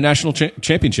tomorrow night in the national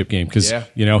championship game, because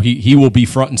he will be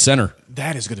front and center.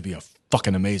 That is going to be a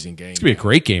fucking amazing game. It's going to be a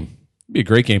great game. It'll be a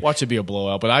great game. Watch it be a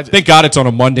blowout, but thank God it's on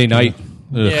a Monday night.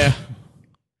 Yeah.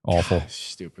 Awful. God,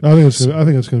 stupid. I think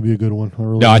it's going to be a good one.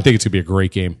 I think it's going to be a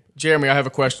great game. Jeremy, I have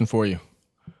a question for you.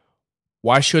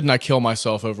 Why shouldn't I kill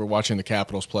myself over watching the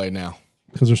Capitals play now?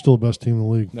 Because they're still the best team in the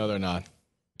league. No, they're not.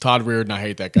 Todd Reardon, I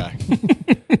hate that guy.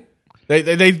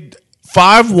 they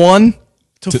 5-1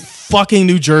 to fucking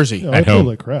New Jersey. Yeah, they played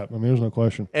like crap. I mean, there's no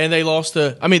question. And they lost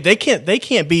to. I mean, they can't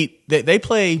beat. They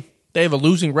play. They have a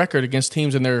losing record against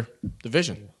teams in their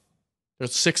division. They're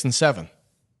 6-7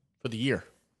 for the year.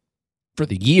 For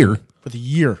the year.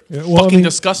 Yeah, fucking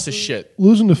discuss this shit.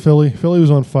 Losing to Philly. Philly was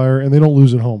on fire, and they don't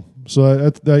lose at home. So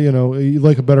that you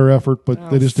like a better effort, but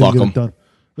they just didn't get it done.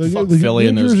 The Philly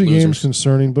and New those Jersey losers. game's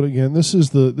concerning, but again, this is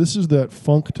that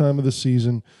funk time of the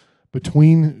season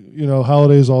between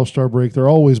holidays, All-Star break. They're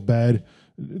always bad.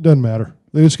 It doesn't matter.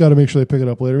 They just got to make sure they pick it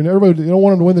up later. And everybody, they don't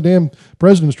want them to win the damn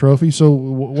President's Trophy. So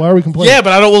why are we complaining? Yeah,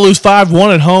 but I don't want to lose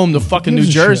 5-1 at home to fucking New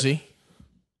Jersey.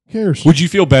 Who cares? Would you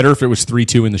feel better if it was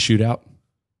 3-2 in the shootout?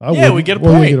 We get a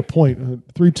point. We get a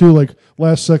point. 3-2, like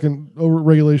last second over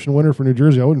regulation winner for New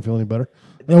Jersey. I wouldn't feel any better.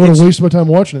 And I would have wasted my time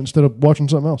watching it instead of watching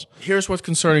something else. Here's what's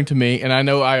concerning to me, and I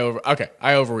know I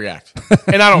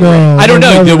overreact, and I don't. I don't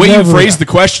know. Never, the way you phrased the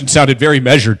question sounded very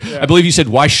measured. Yeah. I believe you said,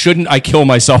 "Why shouldn't I kill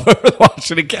myself over the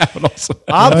Washington Capitals?"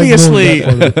 Obviously,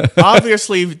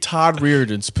 Todd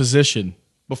Reardon's position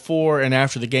before and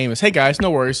after the game is, "Hey guys, no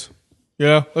worries.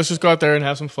 Yeah, let's just go out there and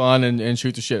have some fun and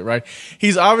shoot the shit." Right?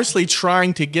 He's obviously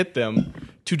trying to get them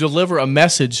to deliver a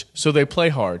message so they play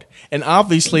hard, and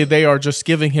obviously they are just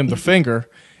giving him the finger,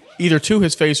 either to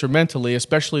his face or mentally,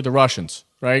 especially the Russians.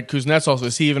 Right? Kuznetsov,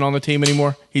 is he even on the team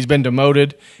anymore? He's been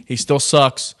demoted. He still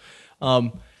sucks. I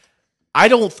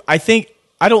don't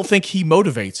think he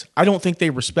motivates. I don't think they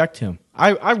respect him.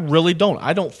 I really don't.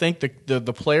 I don't think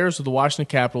the players of the Washington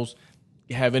Capitals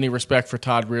have any respect for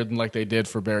Todd Reardon like they did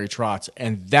for Barry Trotz,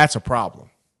 and that's a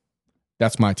problem.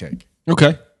 That's my take.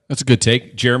 Okay, that's a good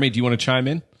take. Jeremy, do you want to chime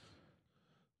in?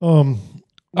 All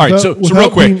right, so real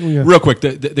quick,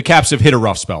 the Caps have hit a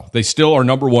rough spell. They still are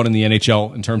number one in the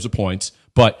NHL in terms of points,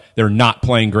 but they're not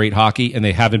playing great hockey, and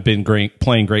they haven't been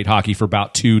playing great hockey for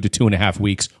about 2 to 2.5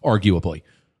 weeks, arguably.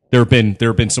 There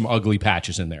have been some ugly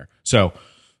patches in there. So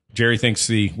Jerry thinks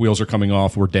the wheels are coming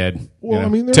off. We're dead. Well, I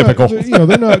mean, they're typical.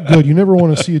 They're not good. You never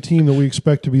want to see a team that we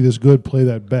expect to be this good play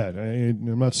that bad.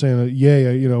 I'm not saying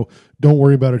that. Don't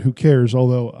worry about it. Who cares?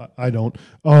 Although I don't.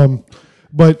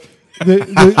 But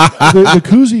the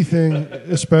Kuzi thing,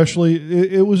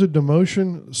 especially, it was a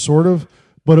demotion, sort of,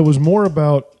 but it was more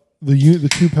about the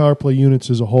 2 power play units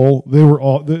as a whole. They were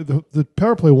all the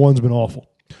power play one's been awful,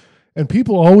 and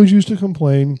people always used to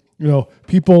complain.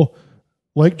 People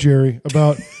like Jerry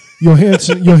about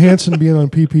Johansson being on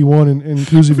PP1 and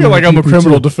Kuzi. I feel like I'm a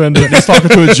criminal defendant just talking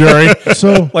to a jury.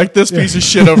 So like this piece of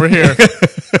shit over here.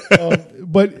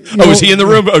 But is he in the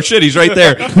room? Oh shit, he's right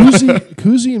there.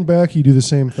 Kuzi and Backey do the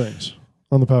same things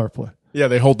on the power play. Yeah,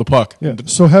 they hold the puck. Yeah.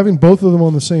 So having both of them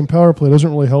on the same power play doesn't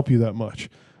really help you that much.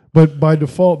 But by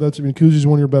default, Kuzi's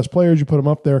one of your best players. You put him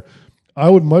up there. I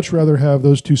would much rather have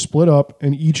those 2 split up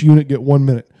and each unit get 1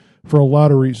 minute for a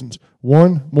lot of reasons.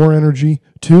 1, more energy,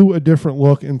 2, a different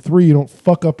look, and 3, you don't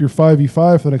fuck up your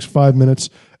 5v5 for the next 5 minutes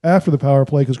after the power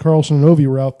play because Carlson and Ovi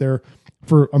were out there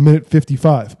for a minute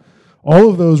 55. All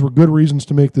of those were good reasons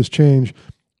to make this change.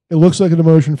 It looks like a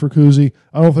demotion for Kuzi.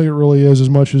 I don't think it really is as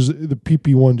much as the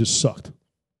PP1 just sucked.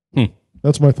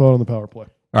 That's my thought on the power play.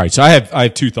 All right, so I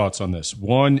have 2 thoughts on this.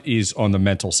 One is on the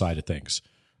mental side of things.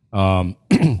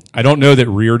 I don't know that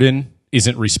Reardon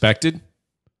isn't respected.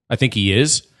 I think he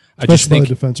is. I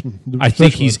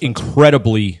think he's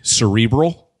incredibly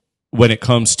cerebral when it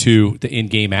comes to the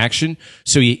in-game action.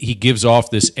 So he gives off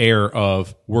this air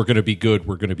of, we're going to be good,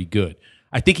 we're going to be good.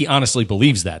 I think he honestly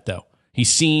believes that, though.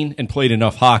 He's seen and played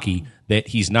enough hockey that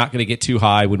he's not going to get too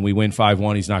high when we win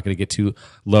 5-1. He's not going to get too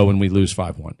low when we lose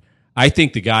 5-1. I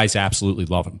think the guys absolutely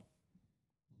love him.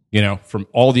 You know, from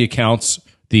all the accounts,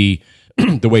 the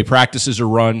way practices are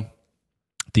run,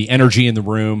 the energy in the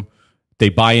room, they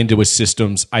buy into his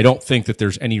systems. I don't think that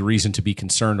there's any reason to be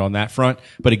concerned on that front.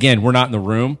 But again, we're not in the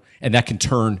room, and that can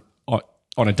turn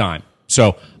on a dime.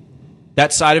 So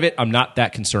that side of it, I'm not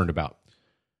that concerned about.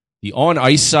 The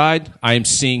on-ice side, I am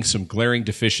seeing some glaring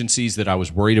deficiencies that I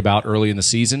was worried about early in the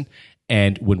season.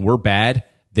 And when we're bad,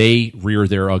 they rear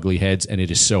their ugly heads, and it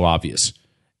is so obvious.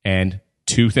 And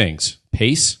 2 things,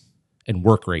 pace and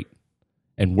work rate.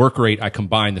 And work rate, I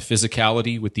combine the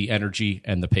physicality with the energy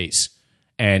and the pace.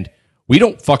 And we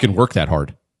don't fucking work that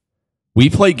hard. We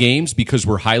play games because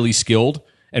we're highly skilled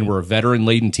and we're a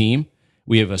veteran-laden team.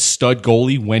 We have a stud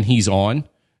goalie when he's on,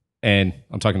 and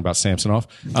I'm talking about Samsonov.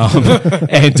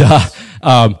 And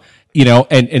the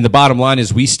bottom line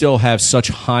is we still have such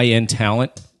high-end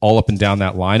talent all up and down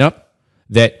that lineup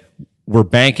that we're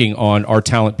banking on our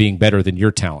talent being better than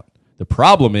your talent. The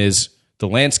problem is the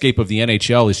landscape of the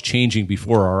NHL is changing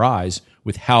before our eyes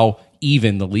with how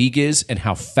even the league is and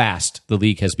how fast the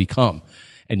league has become.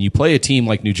 And you play a team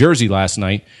like New Jersey last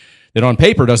night that on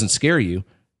paper doesn't scare you.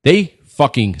 They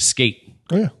fucking skate.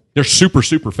 Oh, yeah. They're super,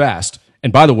 super fast.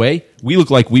 And by the way, we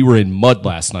look like we were in mud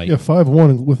last night. Yeah,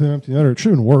 5-1 with an empty netter. It should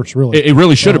have been worse, really. It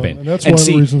really should have been. And that's one of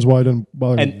the reasons why it didn't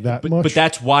bother me that much. But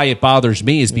that's why it bothers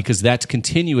me is because that's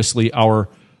continuously our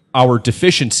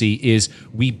deficiency is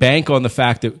we bank on the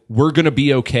fact that we're going to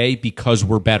be okay because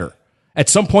we're better. At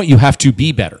some point, you have to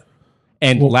be better.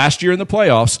 And last year in the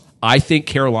playoffs, I think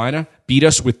Carolina beat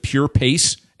us with pure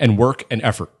pace and work and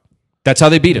effort. That's how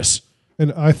they beat us.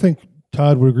 And I think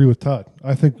Todd would agree with Todd.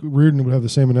 I think Reardon would have the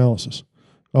same analysis.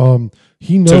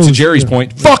 He knows. So to Jerry's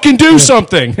point, fucking do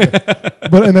something.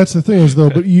 And that's the thing is though.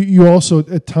 But you also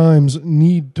at times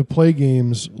need to play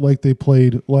games like they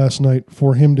played last night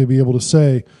for him to be able to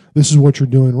say this is what you're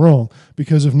doing wrong.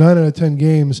 Because if 9 out of 10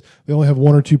 games they only have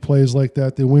 1 or 2 plays like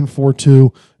that, they win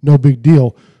 4-2, no big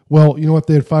deal. Well, you know what?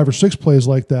 They had 5 or 6 plays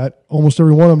like that. Almost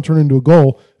every one of them turned into a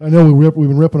goal. I know we've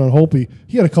been ripping on Holtby.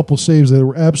 He had a couple saves that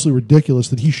were absolutely ridiculous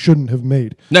that he shouldn't have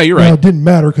made. No, you're right. Now, it didn't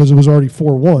matter because it was already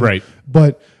 4-1. Right.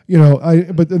 But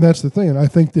and that's the thing. And I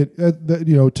think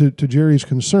that to Jerry's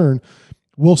concern,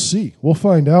 we'll see. We'll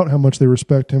find out how much they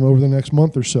respect him over the next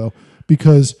month or so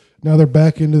because now they're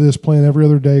back into this playing every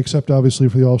other day, except obviously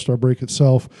for the All-Star break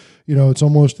itself. It's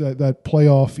almost that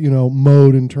playoff,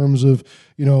 mode in terms of,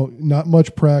 not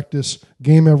much practice,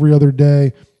 game every other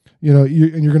day, and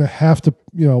you're going to have to,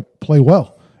 play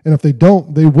well. And if they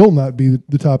don't, they will not be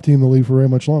the top team in the league for very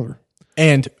much longer.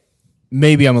 And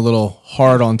maybe I'm a little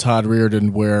hard on Todd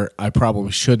Reardon where I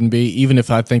probably shouldn't be, even if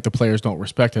I think the players don't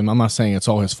respect him. I'm not saying it's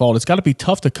all his fault. It's got to be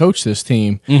tough to coach this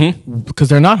team because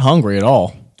they're not hungry at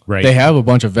all. Right. They have a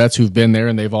bunch of vets who've been there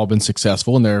and they've all been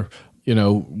successful and they're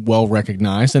well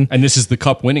recognized. And this is the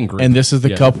cup winning group. And this is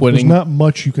the cup winning. There's not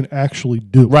much you can actually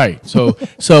do. Right. So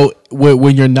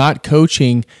when you're not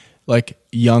coaching like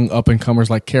young up and comers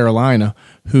like Carolina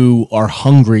who are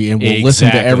hungry and will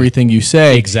listen to everything you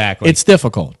say, it's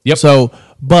difficult. Yep. So,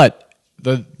 but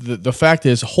the fact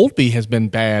is Holtby has been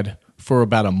bad for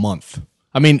about a month.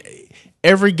 I mean,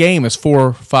 every game is 4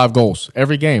 or 5 goals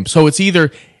every game. So it's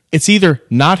either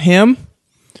not him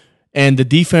and the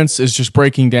defense is just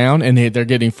breaking down and they're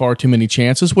getting far too many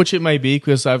chances, which it may be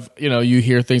because you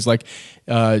hear things like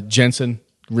Jensen,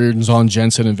 Reardon's on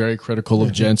Jensen and very critical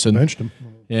of Jensen. Benched him.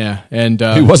 Yeah, and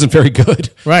he wasn't very good,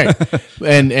 right?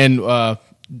 and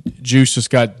Juice just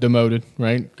got demoted,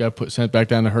 right? Got sent back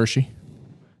down to Hershey.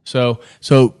 So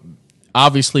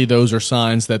obviously those are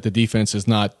signs that the defense is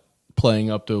not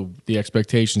playing up to the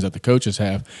expectations that the coaches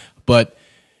have. But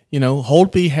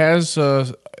Holtby has,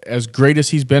 as great as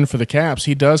he's been for the Caps,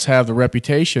 he does have the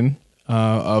reputation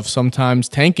of sometimes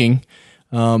tanking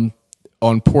on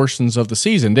portions of the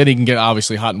season. Then he can get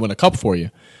obviously hot and win a cup for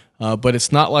you. But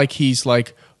it's not like he's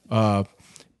like,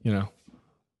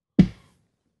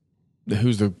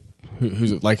 who's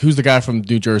who's the guy from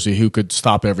New Jersey who could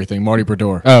stop everything? Marty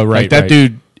Brodeur. Oh, right, like that right.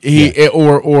 dude.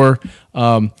 The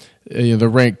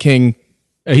rank king.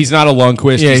 He's not a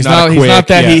Lundqvist. Yeah, he's not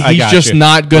that. Yeah, He's just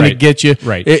not going to get you.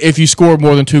 Right. If you score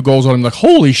more than 2 goals on him, like,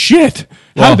 holy shit,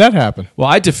 how did that happen? Well,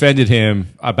 I defended him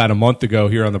about a month ago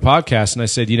here on the podcast, and I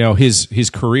said, his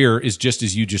career is just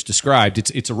as you just described.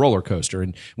 It's a roller coaster,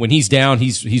 and when he's down,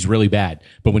 he's really bad.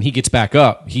 But when he gets back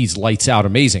up, he's lights out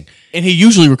amazing. And he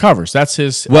usually recovers. That's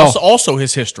his. Also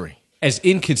his history. As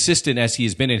inconsistent as he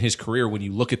has been in his career, when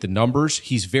you look at the numbers,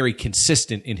 he's very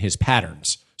consistent in his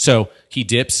patterns. So he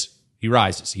dips, he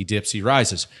rises. He dips, he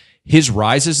rises. His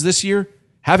rises this year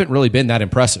haven't really been that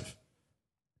impressive.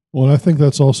 Well, and I think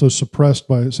that's also suppressed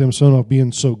by Samsonov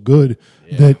being so good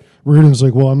that Reardon's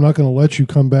like, well, I'm not going to let you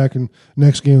come back and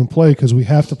next game and play because we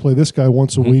have to play this guy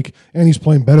once a week, and he's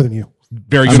playing better than you.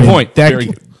 Very good point.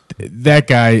 That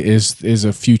guy is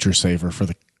a future saver for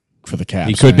the Caps.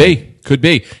 He could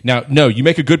be. Now, no, you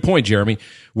make a good point, Jeremy.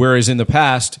 Whereas in the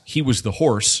past, he was the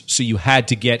horse, so you had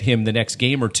to get him the next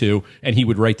game or two, and he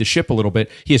would right the ship a little bit.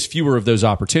 He has fewer of those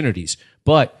opportunities,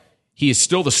 but he is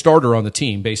still the starter on the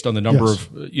team based on the number of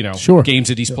games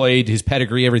that he's played, his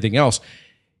pedigree, everything else.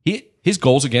 His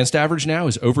goals against average now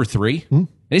is over 3, and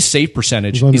his save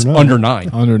percentage is under 9.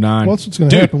 Under 9. Well, that's what's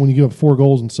going to happen when you give up 4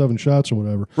 goals and 7 shots or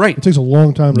whatever. Right. It takes a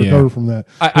long time to recover from that.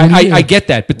 I get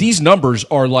that, but these numbers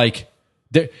are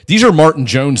these are Martin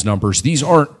Jones numbers. These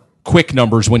aren't quick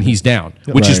numbers when he's down,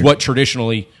 which is what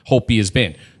traditionally Holtby has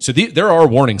been. So there are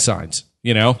warning signs,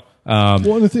 Well,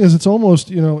 and the thing is, it's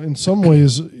almost, in some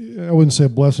ways, I wouldn't say a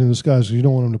blessing in disguise because you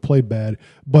don't want him to play bad,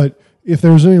 but if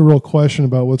there was any real question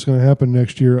about what's going to happen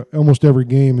next year, almost every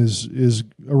game is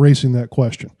erasing that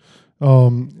question.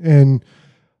 And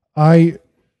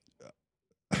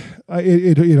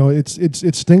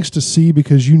it stinks to see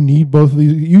because you need both of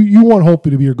these. You want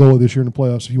Holtby to be your goalie this year in the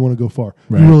playoffs if you want to go far.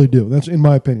 Right. You really do. That's in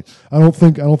my opinion. I don't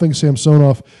think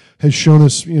Samsonov has shown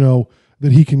us,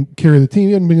 that he can carry the team.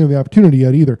 He hasn't been given the opportunity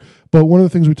yet either. But one of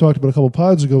the things we talked about a couple of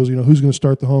pods ago is, who's going to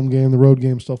start the home game, the road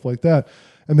game, stuff like that.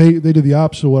 And they did the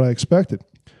opposite of what I expected.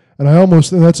 And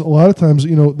that's a lot of times,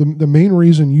 the main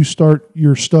reason you start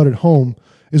your stud at home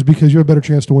is because you have a better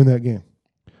chance to win that game.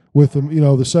 With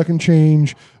the second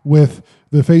change, with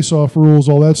the face-off rules,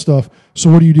 all that stuff.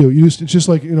 So what do? It's just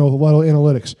like, a lot of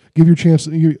analytics. Give your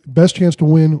best chance to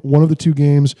win one of the 2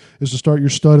 games is to start your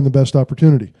stud in the best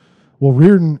opportunity. Well,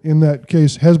 Reardon, in that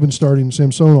case, has been starting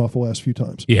Samsonov the last few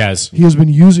times. He has. He has been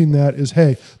using that as,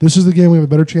 hey, this is the game we have a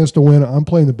better chance to win. I'm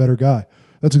playing the better guy.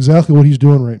 That's exactly what he's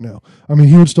doing right now. I mean,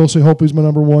 he would still say Holtby's my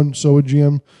number 1, so would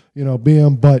GM,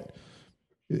 BM, but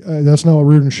that's not what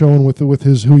Reardon's showing with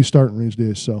his who he's starting these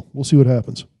days. So we'll see what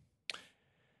happens.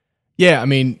 Yeah, I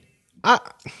mean,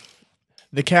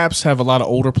 the Caps have a lot of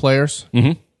older players.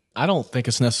 Mm-hmm. I don't think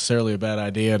it's necessarily a bad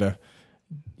idea to,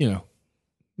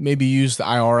 maybe use the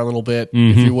IR a little bit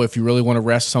if you really want to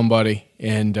rest somebody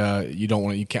and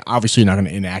you can't. Obviously, you're not going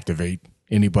to inactivate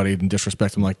anybody and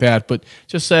disrespect them like that, but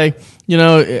just say,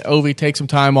 Ovi, take some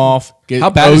time off. How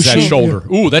bad is that shoulder?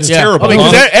 Ooh, that's terrible. I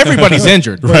mean, everybody's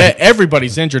injured. Right.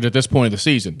 Everybody's injured at this point of the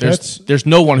season. There's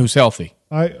no one who's healthy.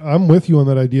 I'm with you on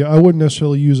that idea. I wouldn't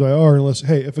necessarily use IR unless,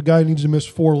 hey, if a guy needs to miss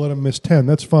 4, let him miss 10.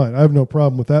 That's fine. I have no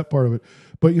problem with that part of it.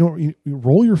 But you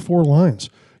roll your 4 lines.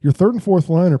 Your 3rd and 4th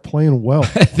line are playing well.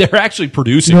 They're actually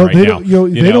producing right now.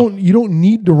 You don't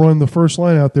need to run the first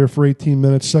line out there for 18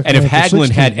 minutes. And if Hagelin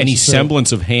had any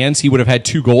semblance of hands, he would have had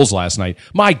 2 goals last night.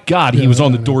 My God, he was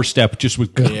on the doorstep just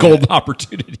with golden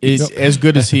opportunities. As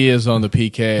good as he is on the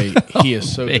PK, he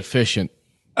is so deficient.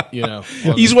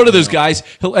 He's one of those guys.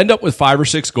 He'll end up with 5 or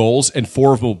 6 goals, and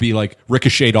 4 of them will be like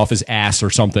ricocheted off his ass or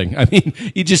something. I mean,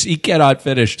 he cannot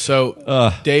finish.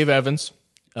 So Dave Evans.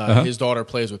 His daughter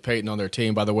plays with Peyton on their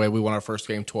team. By the way, we won our first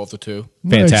game 12-2.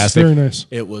 Fantastic. Very nice.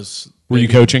 It was. Were you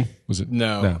coaching? Was it?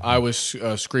 No. I was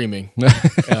screaming.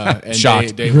 And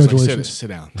Shocked. Dave was like, sit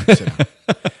down.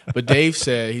 But Dave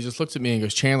said, he just looks at me and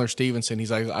goes, Chandler Stevenson.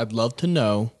 He's like, I'd love to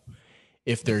know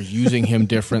if they're using him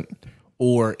different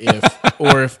or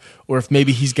if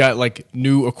maybe he's got like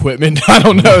new equipment. I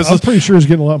don't know. I'm pretty sure he's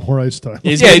getting a lot more ice time.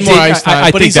 He's getting more ice time.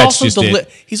 I but think he's that's also just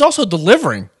it. He's also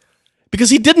delivering. Because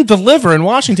he didn't deliver in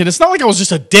Washington. It's not like I was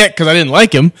just a dick because I didn't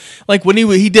like him. Like when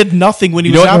he did nothing when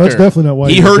he was out that's there. Definitely not why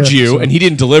he heard you and he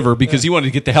didn't deliver because he wanted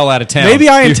to get the hell out of town. Maybe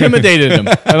I intimidated him,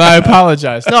 and I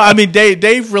apologize. No, I mean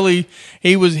Dave really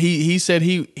he said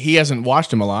he hasn't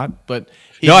watched him a lot, but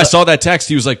I saw that text.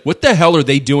 He was like, "What the hell are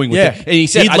they doing with him?" And he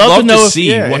said, "I'd love to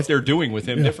see what they're doing with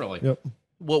him differently." Yep.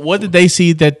 What did they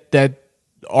see that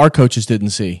our coaches didn't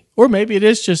see? Or maybe it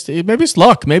is maybe it's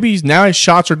luck. Maybe now his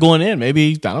shots are going in.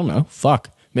 Maybe I don't know. Fuck.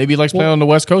 Maybe he likes playing on the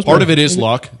West Coast. Part of it is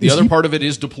luck. The Is other he- part of it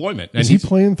is deployment. And Is he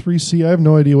playing 3C? I have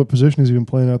no idea what position he's even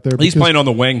playing out there. he's playing on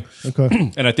the wing,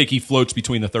 Okay. and I think he floats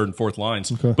between the third and fourth lines.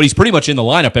 But he's pretty much in the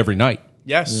lineup every night,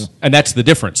 Yes. and that's the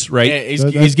difference, right? And he's,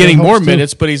 That- he's that getting helps more too.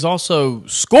 minutes, but he's also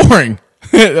scoring,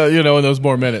 in those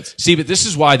more minutes. See, but this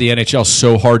is why the NHL is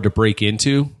so hard to break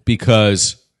into,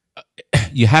 because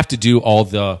you have to do all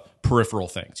the peripheral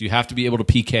things. You have to be able to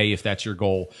PK if that's your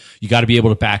goal. You got to be able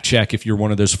to back check if you're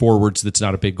one of those forwards that's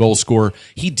not a big goal scorer.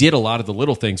 He did a lot of the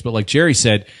little things, but like Jerry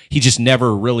said, he just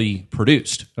never really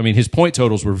produced. I mean, his point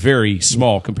totals were very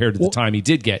small compared to the time he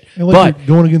did get. And you're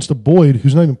going against a Boyd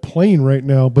who's not even playing right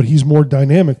now, but he's more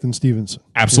dynamic than Stevenson.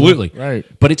 Absolutely. Right.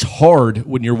 But it's hard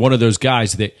when you're one of those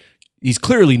guys that he's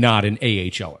clearly not an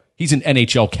AHLer. He's an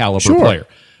NHL caliber player.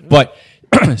 But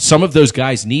some of those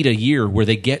guys need a year where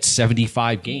they get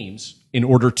 75 games in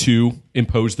order to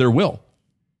impose their will.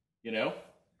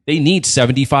 They need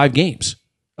 75 games.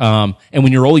 And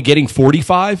when you're only getting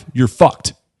 45, you're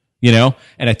fucked. And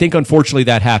I think unfortunately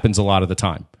that happens a lot of the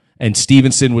time. And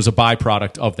Stevenson was a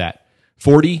byproduct of that.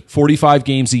 40, 45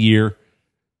 games a year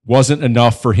wasn't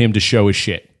enough for him to show his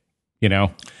shit.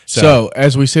 So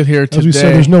as we sit here As we said,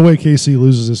 today, there's no way KC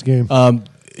loses this game.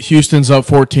 Houston's up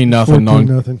 14-0 on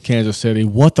 14-0. Kansas City.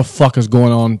 What the fuck is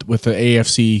going on with the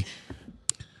AFC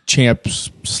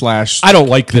champs / I don't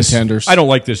like this. contenders? I don't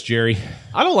like this, Jerry.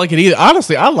 I don't like it either.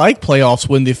 Honestly, I like playoffs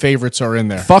when the favorites are in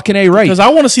there Fucking A right. because I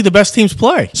want to see the best teams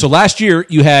play. So last year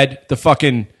you had the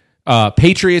fucking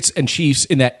Patriots and Chiefs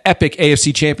in that epic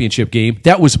AFC Championship game.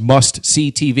 That was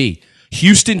must-see TV.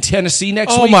 Houston, Tennessee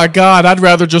next Oh week. my God, I'd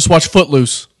rather just watch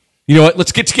Footloose. You know what?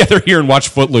 Let's get together here and watch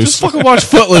Footloose. Just fucking watch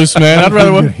Footloose, man. I'd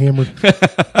rather Get hammered.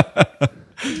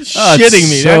 shitting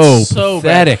me. That's so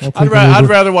pathetic. bad. I'll take an I'd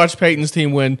Uber. rather watch Peyton's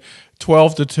team win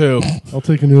 12-2. I'll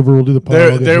take an Uber. We'll do the pod. I'll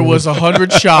get There an was Uber.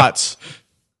 100 shots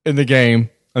in the game.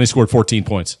 And they scored 14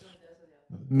 points.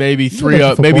 Maybe back to three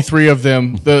football. of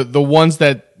them. The ones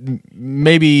that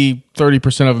maybe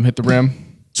 30% of them hit the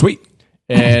rim. Sweet.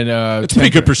 And It's a pretty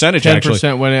good percentage, actually.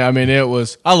 10% went in. I mean, it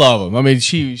was. I love them. I mean,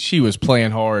 she was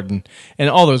playing hard, and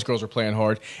all those girls were playing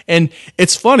hard. And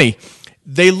it's funny,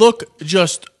 they look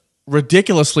just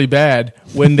ridiculously bad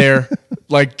when they're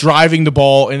like driving the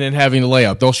ball and then having the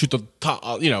layup. They'll shoot the top.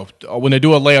 When they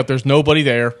do a layup, there's nobody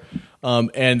there,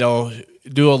 and they'll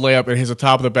do a layup and hits the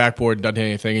top of the backboard and doesn't hit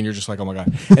anything, and you're just like, oh my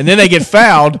God. And then they get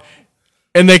fouled,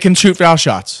 and they can shoot foul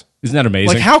shots. Isn't that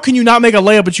amazing? Like, how can you not make a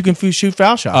layup, but you can shoot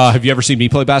foul shots? Have you ever seen me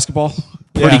play basketball?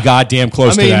 Pretty Yeah. goddamn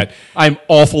close I mean- to that. I'm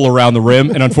awful around the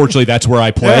rim, and unfortunately, that's where I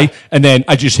play. Yeah. And then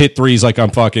I just hit threes like I'm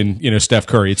fucking, Steph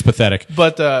Curry. It's pathetic.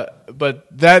 But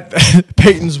that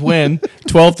Peyton's win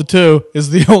 12-2 is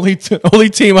the only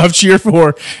team I've cheered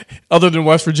for, other than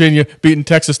West Virginia beating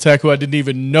Texas Tech, who I didn't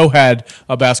even know had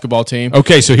a basketball team.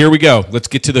 Okay, so here we go. Let's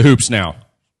get to the hoops now.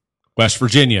 West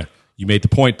Virginia. You made the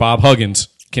point. Bob Huggins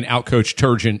can outcoach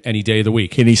Turgeon any day of the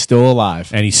week. And he's still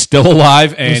alive. And he's still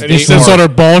alive, and, And he they sits are- on a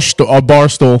bar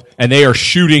stool. and they are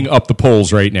shooting up the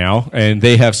polls right now, and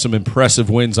they have some impressive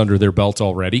wins under their belt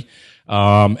already.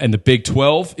 And the Big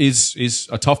 12 is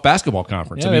a tough basketball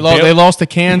conference. Yeah, they lost to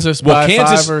Kansas by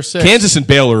 5 or 6. Kansas and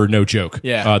Baylor are no joke.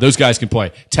 Yeah. Those guys can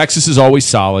play. Texas is always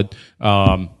solid.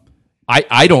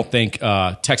 I don't think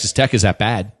Texas Tech is that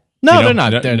bad. No, You know? they're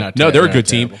not. They're not. No, they're a not good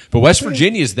team. terrible. But West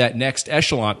Virginia is that next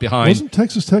echelon behind Wasn't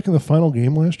Texas Tech in the final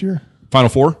game last year? Final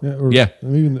Four. Or maybe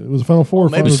it was the Final Four. Or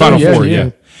Maybe Final so, Four,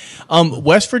 yeah.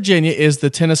 West Virginia is the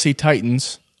Tennessee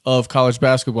Titans of college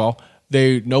basketball.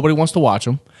 Nobody wants to watch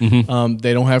them. Mm-hmm.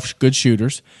 They don't have good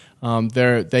shooters.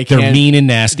 They're They're mean and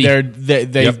nasty.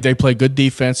 They play good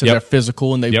defense and Yep. they're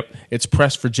physical and Yep. it's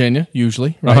press Virginia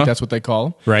usually, right? Uh-huh. That's what they call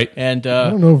them, Right. And I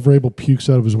don't know if Vrabel pukes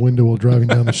out of his window while driving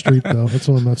down the street, though. That's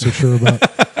what I'm not so sure about.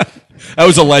 That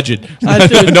was a legend.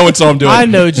 do- No one saw him do it. I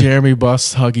know Jeremy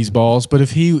busts Huggy's balls, but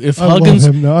if I love Huggins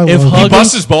him. No, I if love him. He Huggins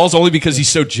busts his balls only because he's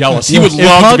so jealous. He would if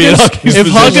love to be in Huggins, Huggins' if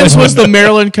position. Huggins was the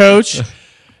Maryland coach,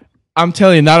 I'm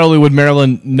telling you, not only would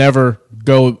Maryland never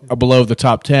go below the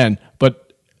top 10,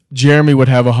 but Jeremy would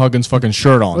have a Huggins fucking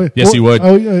shirt on. Yes, he would.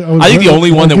 I think the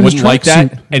only one that wouldn't like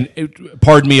that, and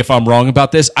pardon me if I'm wrong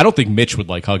about this, I don't think Mitch would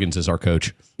like Huggins as our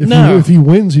coach. If he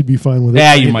wins, he'd be fine with it.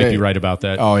 Yeah, you might be right about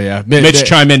that. Oh, yeah. Mitch,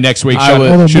 chime in next week. I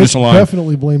would- Although Shoot Mitch us a line.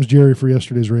 definitely blames Jerry for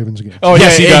yesterday's Ravens game. Oh,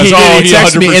 Yes, he does. He, Oh, did. he He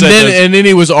texted me, 100% does. and then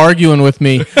he was arguing with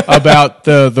me about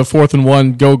the 4th and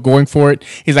 1 going for it.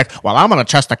 He's like, "Well, I'm going to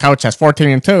trust the coach that's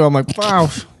 14-2." I'm like, "Wow."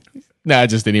 Nah, I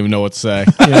just didn't even know what to say.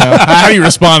 How do you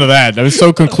respond to that? That was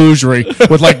so conclusory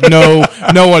with like no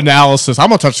analysis. I'm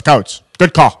gonna touch the coach.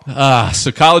 Good call.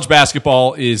 So college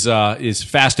basketball is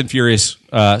fast and furious.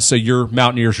 So your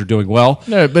Mountaineers are doing well.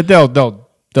 No, but they'll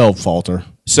they'll falter.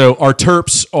 So our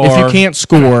Terps are. If you can't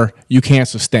score, you can't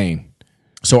sustain.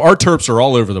 So our Terps are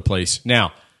all over the place.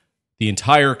 Now, the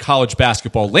entire college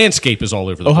basketball landscape is all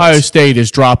over the Ohio place. State is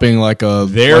dropping like a.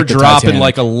 They're dropping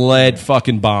like a lead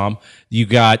fucking bomb. You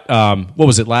got, what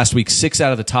was it, last week? 6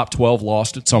 out of the top 12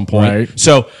 lost at some point. Right.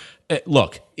 So,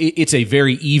 look, it's a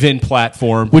very even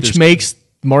platform. Which makes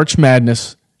March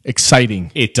Madness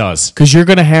exciting. It does. Because you're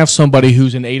going to have somebody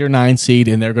who's an 8 or 9 seed,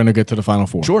 and they're going to get to the Final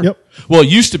Four. Sure. Yep. Well, it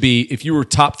used to be if you were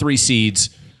top 3 seeds,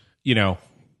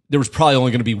 there was probably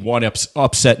only going to be one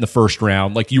upset in the first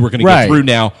round. Like you were going to get through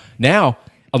now. Now,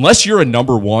 unless you're a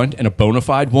number 1 and a bona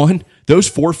fide one, those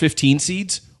 4 15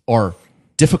 seeds are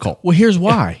difficult. Well, here's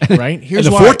why, right? Here's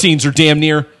and the why. 14s are damn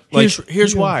near. Like,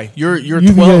 Here's why. Your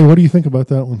UVA, 12. what do you think about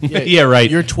that one? yeah, right.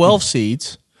 Your 12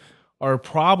 seeds are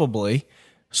probably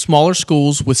smaller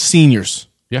schools with seniors.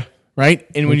 Yeah. Right?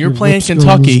 And when Like you're your playing Lipscombs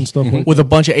Kentucky and stuff like with a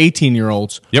bunch of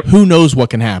 18-year-olds, Yep. who knows what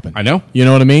can happen? I know. You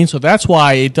know what I mean? So that's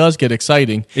why it does get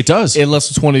exciting. It does. Unless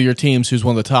it's one of your teams who's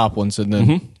one of the top ones. And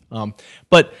then,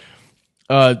 but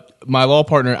my law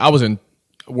partner, I was in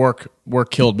work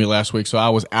killed me last week, so I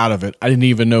was out of it. I didn't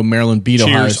even know Maryland beat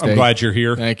Ohio Cheers. State. I'm glad you're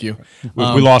here. Thank you. We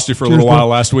lost you for a little while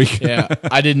last week. Yeah,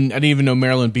 I didn't even know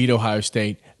Maryland beat Ohio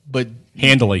State, but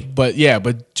Handily. But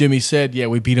Jimmy said,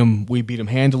 we beat him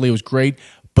handily. It was great.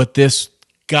 But this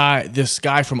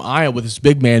guy from Iowa, this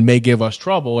big man, may give us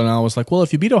trouble. And I was like, well,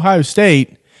 if you beat Ohio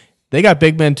State, they got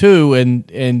big men too,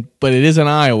 but it is in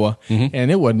Iowa,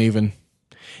 and it wasn't even.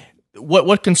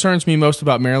 What concerns me most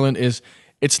about Maryland is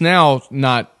it's now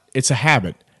not. It's a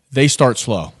habit. They start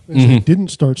slow. They didn't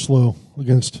start slow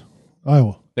against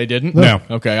Iowa. They didn't. No.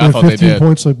 Okay, They I had thought they 15 did.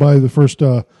 points like by the first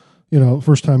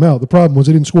time out. The problem was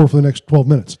they didn't score for the next 12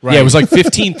 minutes. Yeah, it was like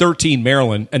 15-13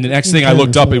 Maryland, and the next thing I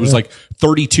looked up, it was like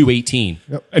 32-18.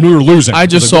 Yep. And we were losing. I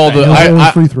just saw the. They had only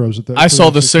I free throws at that. I saw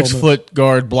for the 12 minutes. 6-foot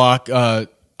guard block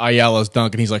Ayala's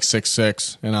dunk, and he's like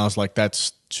 6'6", and I was like,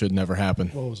 that should never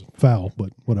happen. Well, it was a foul, but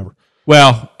whatever.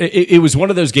 Well, it was one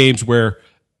of those games where,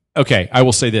 okay, I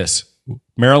will say this.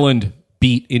 Maryland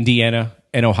beat Indiana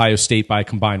and Ohio State by a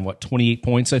combined, 28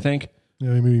 points, I think? Yeah,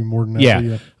 maybe more than that. Yeah.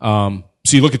 but yeah.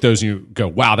 So you look at those and you go,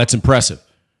 wow, that's impressive.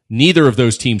 Neither of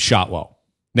those teams shot well.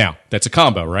 Now, that's a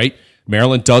combo, right?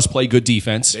 Maryland does play good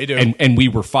defense. They do. And we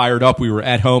were fired up. We were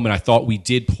at home, and I thought we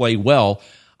did play well.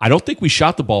 I don't think we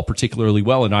shot the ball particularly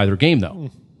well in either game, though.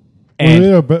 And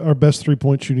Well, we had our best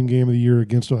 3-point shooting game of the year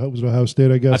against Ohio State,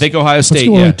 I guess. I think Ohio But State,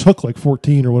 still yeah. only took like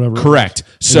 14 or whatever. Correct.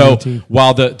 So 18.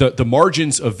 while the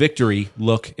margins of victory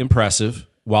look impressive,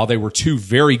 while they were 2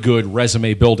 very good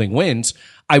resume building wins,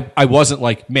 I wasn't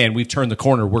like, man, we've turned the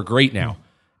corner. We're great now.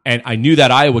 And I knew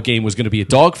that Iowa game was going to be a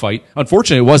dogfight.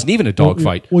 Unfortunately, it wasn't even a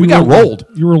dogfight. Well, We got rolled.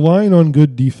 You were relying on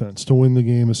good defense to win the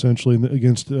game, essentially,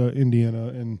 against Indiana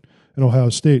and Ohio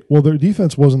State. Well, their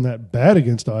defense wasn't that bad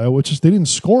against Iowa. It's just they didn't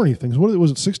score anything. So what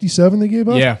was it? 67 they gave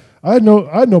up. Yeah. I had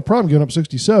no problem giving up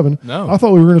 67. No. I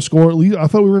thought we were going to score at least. I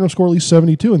thought we were going to score at least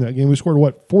 72 in that game. We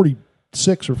scored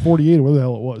 46 or 48 or whatever the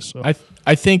hell it was. So.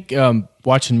 I think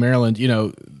watching Maryland,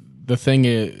 the thing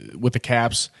is, with the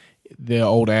Caps, the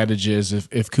old adage is if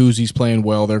Koozi's playing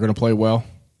well, they're going to play well.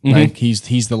 Right?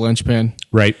 He's the linchpin.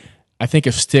 Right. I think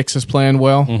if Sticks is playing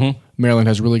well, Maryland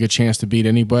has a really good chance to beat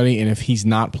anybody. And if he's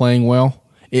not playing well,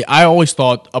 I always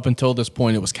thought up until this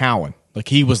point it was Cowan. Like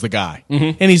he was the guy,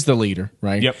 and he's the leader,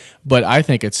 right? Yep. But I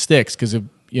think it Sticks because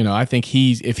I think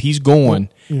if he's going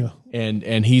Yeah.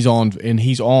 and he's on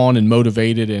and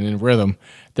motivated and in rhythm,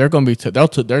 they're going to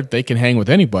be they can hang with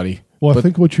anybody. Well, I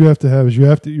think what you have to have is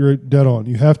you're dead on.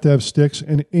 You have to have Sticks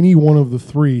and any one of the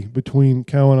 3 between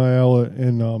Cowan, Ayala,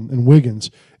 and Wiggins.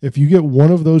 If you get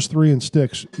one of those 3 in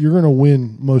Sticks, you're going to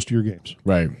win most of your games.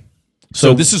 Right.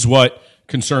 So this is what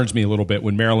concerns me a little bit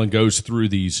when Maryland goes through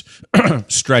these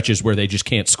stretches where they just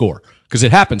can't score, because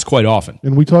it happens quite often.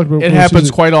 And we talked about It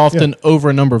happens quite often over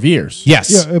a number of years.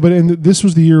 Yes. Yeah, but this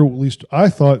was the year, at least I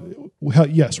thought,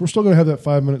 yes, we're still going to have that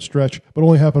 5-minute stretch, but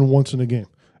only happen once in a game.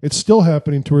 It's still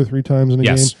happening 2 or 3 times in a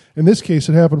Yes. game. In this case,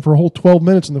 it happened for a whole 12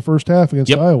 minutes in the first half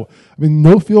against Yep. Iowa. I mean,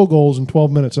 no field goals in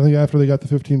 12 minutes, I think, after they got the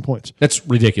 15 points. That's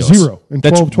ridiculous. 0 in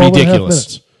That's 12 and a half ridiculous.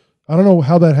 minutes. I don't know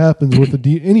how that happens with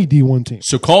any D1 team.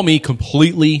 So call me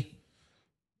completely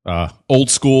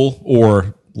old school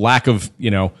or lack of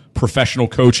professional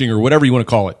coaching or whatever you want to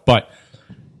call it. But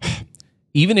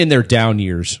even in their down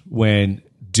years, when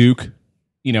Duke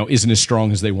isn't as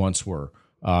strong as they once were,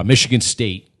 Michigan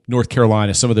State, North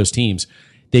Carolina, some of those teams,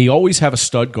 they always have a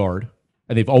stud guard,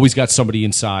 and they've always got somebody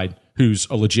inside who's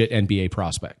a legit NBA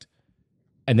prospect.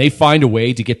 And they find a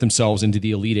way to get themselves into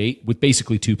the Elite Eight with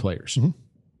basically 2 players.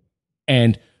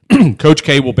 And Coach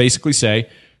K will basically say,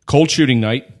 cold shooting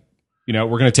night, You know,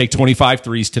 we're going to take 25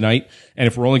 threes tonight, and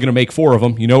if we're only going to make 4 of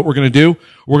them, you know what we're going to do?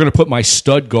 We're going to put my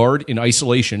stud guard in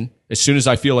isolation as soon as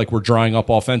I feel like we're drying up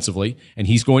offensively, and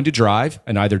he's going to drive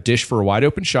and either dish for a wide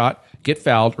open shot, get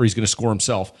fouled, or he's going to score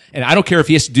himself. And I don't care if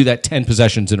he has to do that 10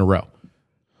 possessions in a row.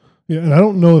 Yeah, and I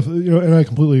don't know if, and I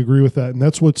completely agree with that. And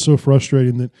that's what's so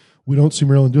frustrating, that we don't see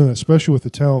Maryland doing that, especially with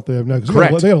the talent they have now. 'Cause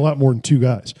Correct. They got a lot more than 2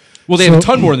 guys. Well, they have a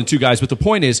ton more than 2 guys, but the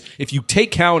point is, if you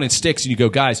take Cowan and Sticks and you go,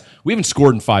 guys, we haven't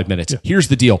scored in 5 minutes. Here's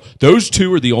the deal. Those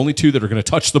 2 are the only 2 that are going to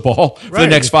touch the ball for the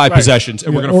next 5 possessions,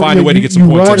 and we're going to find a way to get some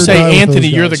points. ride Or or die say, with Anthony,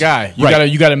 those you're the guys. guy.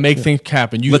 You gotta make things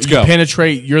happen. Let's go.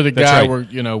 Penetrate. You're the That's guy. right.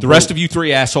 Where the rest of you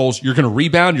 3 assholes, you're going to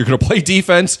rebound, you're going to play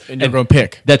defense, and you're going to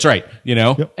pick. That's right.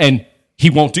 And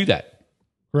he won't do that.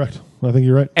 Correct. I think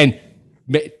you're right. And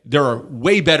there are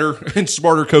way better and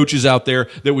smarter coaches out there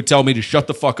that would tell me to shut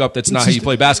the fuck up. That's not how you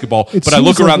play basketball. But I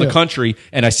look around the country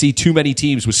and I see too many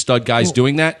teams with stud guys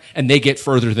doing that, and they get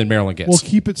further than Maryland gets. Well,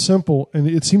 keep it simple, and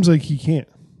it seems like he can't.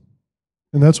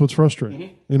 And that's what's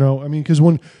frustrating. Because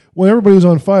when everybody's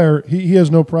on fire, he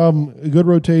has no problem. A good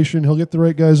rotation. He'll get the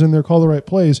right guys in there, call the right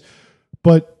plays,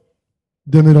 but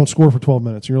then they don't score for 12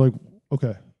 minutes. And you're like,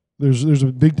 okay, there's a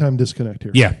big time disconnect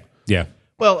here. Yeah.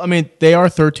 Well, I mean, they are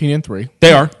 13-3.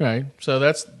 They are. Right. So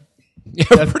that's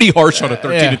pretty harsh on a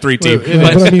 13-3 team.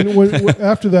 Yeah, but I mean,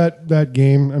 after that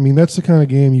game, I mean, that's the kind of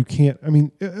game you can't. I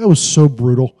mean, it was so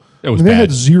brutal. It was They bad.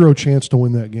 had 0 chance to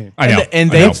win that game. I know.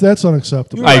 And That's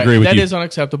unacceptable. I agree with that you. That is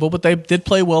unacceptable, but they did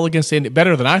play well against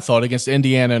better than I thought against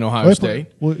Indiana and Ohio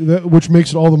State. Well, which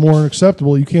makes it all the more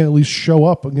unacceptable. You can't at least show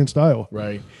up against Iowa.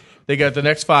 Right. They got the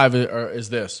next 5 is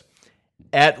this: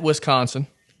 at Wisconsin,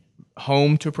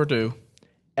 home to Purdue,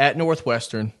 at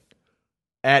Northwestern,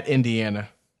 at Indiana,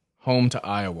 home to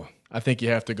Iowa. I think you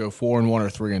have to go 4-1 or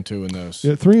 3-2 in those.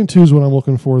 Yeah, 3-2 is what I'm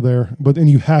looking for there, but then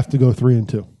you have to go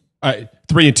 3-2.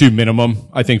 3-2 minimum.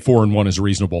 I think 4-1 is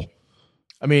reasonable.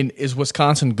 I mean, is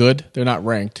Wisconsin good? They're not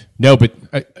ranked. No, but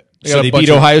so they beat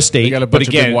Ohio State. they got a But bunch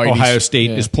of again, good whiteys. Ohio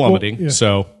State Yeah. is plummeting. Well, yeah.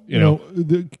 So You know,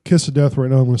 the kiss of death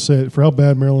right now. I'm going to say it for how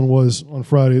bad Maryland was on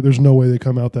Friday. There's no way they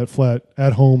come out that flat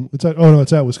at home. It's at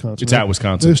Wisconsin. It's at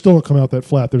Wisconsin. They still don't come out that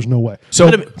flat. There's no way.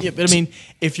 So But I mean,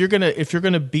 if you're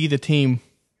gonna be the team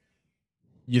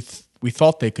we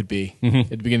thought they could be at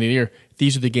the beginning of the year,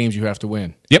 these are the games you have to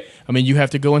win. Yep. I mean, you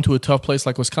have to go into a tough place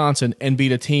like Wisconsin and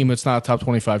beat a team that's not a top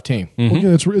 25 team. Well,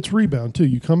 again, it's rebound too.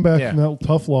 You come back from that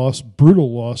tough loss,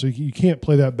 brutal loss. You can't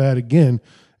play that bad again,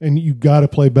 and you got to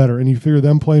play better. And you figure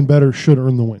them playing better should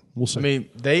earn the win. We'll see. I mean,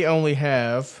 they only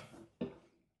have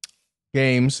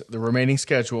games, the remaining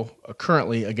schedule,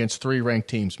 currently against 3 ranked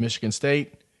teams: Michigan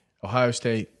State, Ohio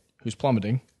State, who's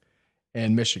plummeting,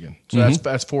 and Michigan. So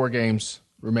that's 4 games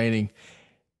remaining.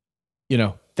 You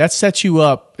know, that sets you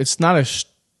up. It's not it's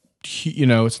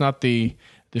not the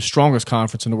strongest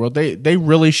conference in the world. They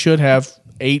really should have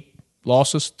 8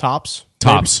 losses tops.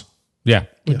 Yeah.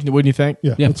 Wouldn't you think?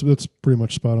 yeah. That's pretty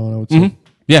much spot on. I would say.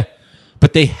 Yeah.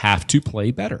 But they have to play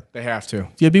better. They have to.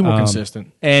 Yeah, be more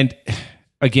consistent. And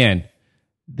again,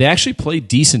 they actually played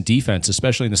decent defense,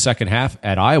 especially in the second half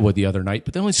at Iowa the other night,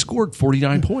 but they only scored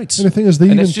 49 points. And the thing is,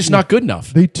 that's just not good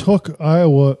enough. They took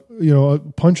Iowa,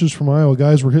 punches from Iowa.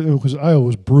 Guys were hitting because Iowa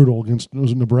was brutal against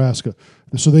Nebraska.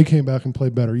 So they came back and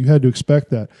played better. You had to expect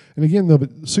that. And again, though, but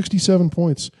 67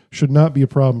 points should not be a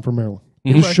problem for Maryland.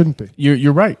 It just shouldn't be.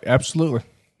 You're right. Absolutely.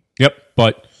 Yep.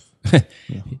 But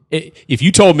if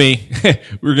you told me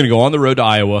we were going to go on the road to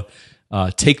Iowa,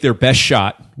 take their best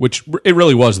shot, which it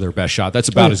really was their best shot. That's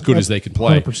about as good as they could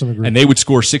play. 100% agree. And they would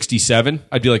score 67.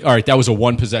 I'd be like, all right, that was a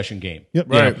 1-possession game. Yep.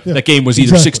 You know, Right. Yeah. That game was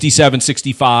either Exactly.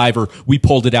 67-65 or we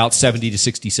pulled it out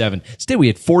 70-67. Instead, we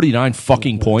had 49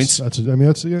 fucking points. That's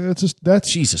Jesus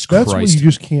That's what Christ. you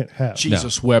just can't have.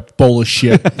 Jesus wept bowl of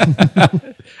shit. All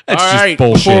just right,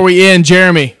 bullshit. before we end,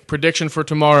 Jeremy, prediction for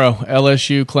tomorrow: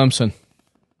 LSU, Clemson,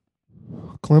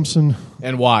 Clemson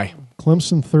and why?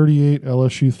 38,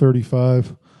 LSU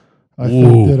 35. I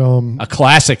think that A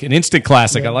classic, an instant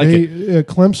classic. I like it.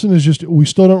 Clemson is just. We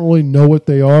still don't really know what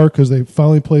they are because they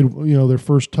finally played their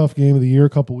first tough game of the year a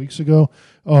couple weeks ago.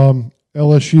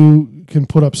 LSU can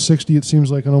put up 60. It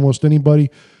seems like on almost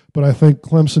anybody, but I think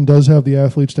Clemson does have the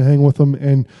athletes to hang with them,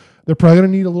 and they're probably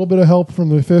going to need a little bit of help from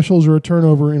the officials or a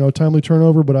turnover, a timely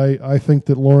turnover. But I think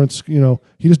that Lawrence, the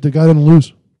guy didn't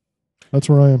lose. That's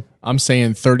where I am. I'm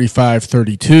saying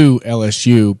 35-32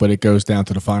 LSU, but it goes down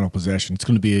to the final possession. It's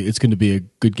going to be a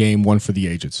good game, one for the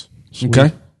ages. Sweet.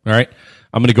 Okay. All right.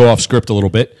 I'm going to go off script a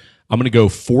little bit. I'm going to go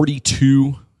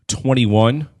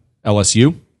 42-21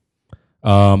 LSU.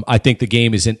 I think the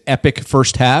game is an epic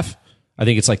first half. I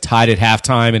think it's like tied at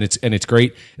halftime, and it's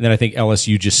great. And then I think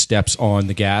LSU just steps on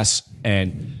the gas,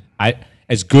 and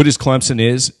as good as Clemson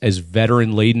is, as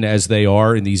veteran laden as they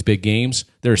are in these big games,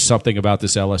 there's something about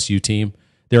this LSU team.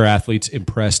 Their athletes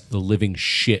impressed the living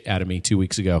shit out of me 2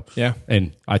 weeks ago. Yeah.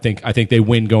 And I think they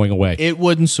win going away. It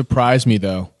wouldn't surprise me,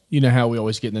 though. You know how we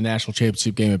always get in the national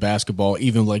championship game of basketball,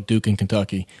 even like Duke and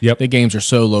Kentucky. Yep. The games are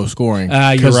so low scoring.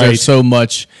 You're right.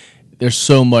 There's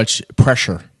so much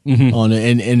pressure on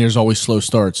it, and there's always slow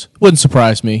starts. Wouldn't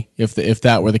surprise me if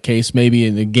that were the case. Maybe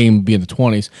the game would be in the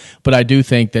 20s. But I do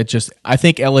think that I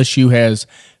think LSU has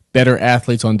better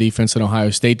athletes on defense than Ohio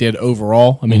State did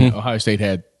overall. I mean, Ohio State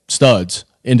had studs,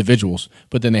 individuals,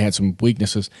 but then they had some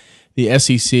weaknesses. The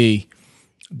SEC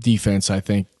defense, I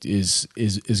think, is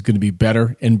going to be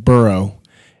better, and Burrow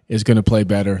is going to play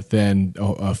better than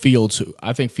Fields.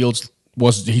 I think Fields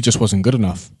just wasn't good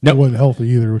enough. No, it wasn't healthy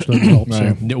either, which doesn't help.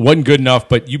 So. It wasn't good enough,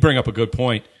 but you bring up a good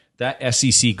point. That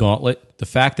SEC gauntlet, the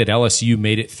fact that LSU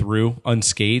made it through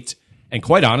unscathed, and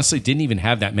quite honestly, didn't even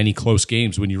have that many close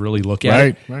games when you really look at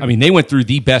it. Right. I mean, they went through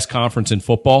the best conference in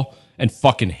football and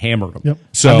fucking hammered them. Yep.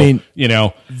 So, I mean,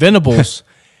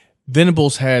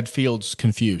 Venables had Fields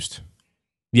confused.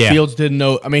 Yeah. Fields didn't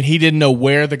know. I mean, he didn't know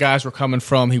where the guys were coming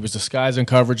from. He was disguising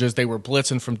coverages. They were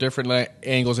blitzing from different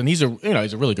angles, and he's a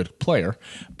really good player.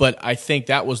 But I think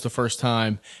that was the first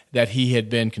time that he had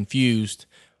been confused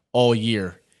all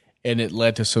year, and it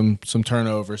led to some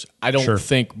turnovers. I don't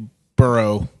think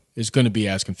Burrow is going to be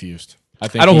as confused.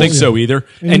 I don't think so either.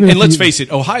 And let's face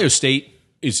it, Ohio State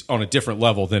is on a different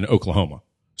level than Oklahoma.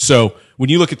 So when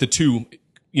you look at the two,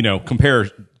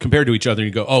 compared to each other, and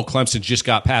you go, "Oh, Clemson just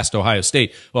got past Ohio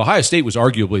State." Well, Ohio State was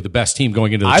arguably the best team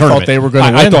going into the tournament. I thought they were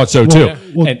going to I win. thought so too.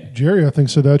 Well, Jerry, I think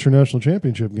said that's your national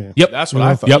championship game. Yep, that's what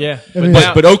I thought. Yep.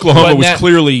 Yeah, but Oklahoma was now,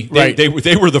 clearly right. they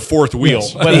were the fourth wheel.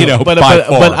 Yes. But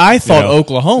I thought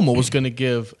Oklahoma was going to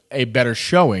give a better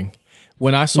showing.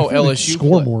 When I saw LSU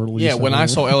score more, at least. Yeah, when I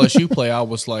saw LSU play, I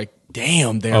was like,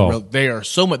 "Damn, they are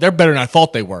so much. They're better than I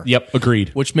thought they were." Yep, agreed.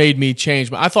 Which made me change.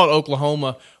 But I thought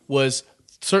Oklahoma was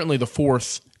certainly the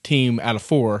fourth team out of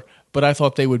four, but I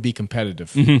thought they would be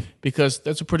competitive because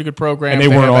that's a pretty good program. And they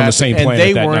weren't on the same planet and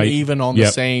they that weren't night. even on the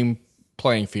same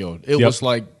playing field. It was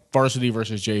like varsity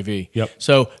versus JV. Yep.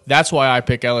 So that's why I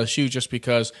pick LSU, just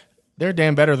because they're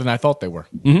damn better than I thought they were.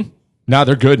 No,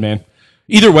 they're good, man.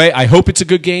 Either way, I hope it's a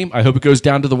good game. I hope it goes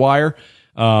down to the wire.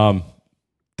 I'm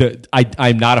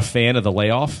not a fan of the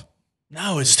layoff.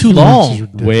 No, it's too long.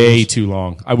 Way too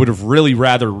long. I would have really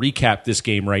rather recapped this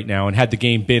game right now and had the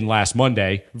game been last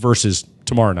Monday versus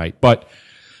tomorrow night. But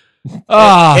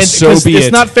so be it.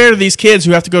 It's not fair to these kids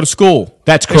who have to go to school.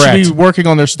 That's They correct. should be working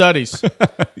on their studies.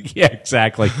 Yeah,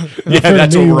 exactly. Yeah,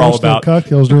 that's what we're all about.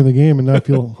 Cocktails during the game and not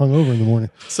feel hungover in the morning.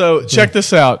 So check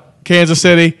this out. Kansas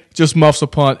City just muffs a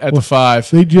punt at the 5.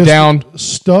 They just down.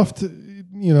 stuffed,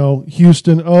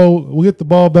 Houston. Oh, we'll get the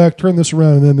ball back, turn this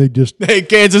around, and then they just. Hey,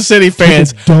 Kansas City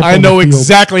fans, dump I on know the field.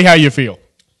 exactly how you feel.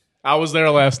 I was there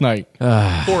last night.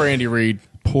 Poor Andy Reid.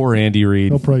 Poor Andy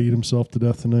Reid. He'll probably eat himself to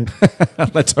death tonight.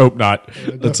 Let's hope not.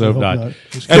 Let's hope not.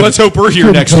 Just And let's hope we're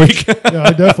here next week. Yeah,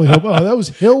 I definitely hope. Oh, that was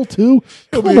Hill too.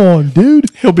 Come on, dude.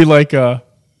 He'll be like the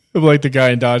guy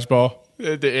in Dodgeball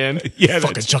at the end. Yeah,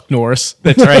 fucking Chuck Norris.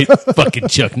 That's right. Fucking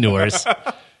Chuck Norris.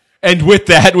 And with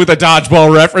that, with a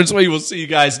dodgeball reference, we will see you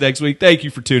guys next week. Thank you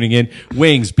for tuning in.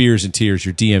 Wings, Beers, and Tears,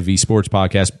 your DMV sports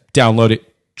podcast. Download it.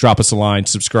 Drop us a line.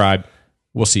 Subscribe.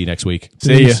 We'll see you next week.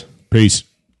 See ya. Peace.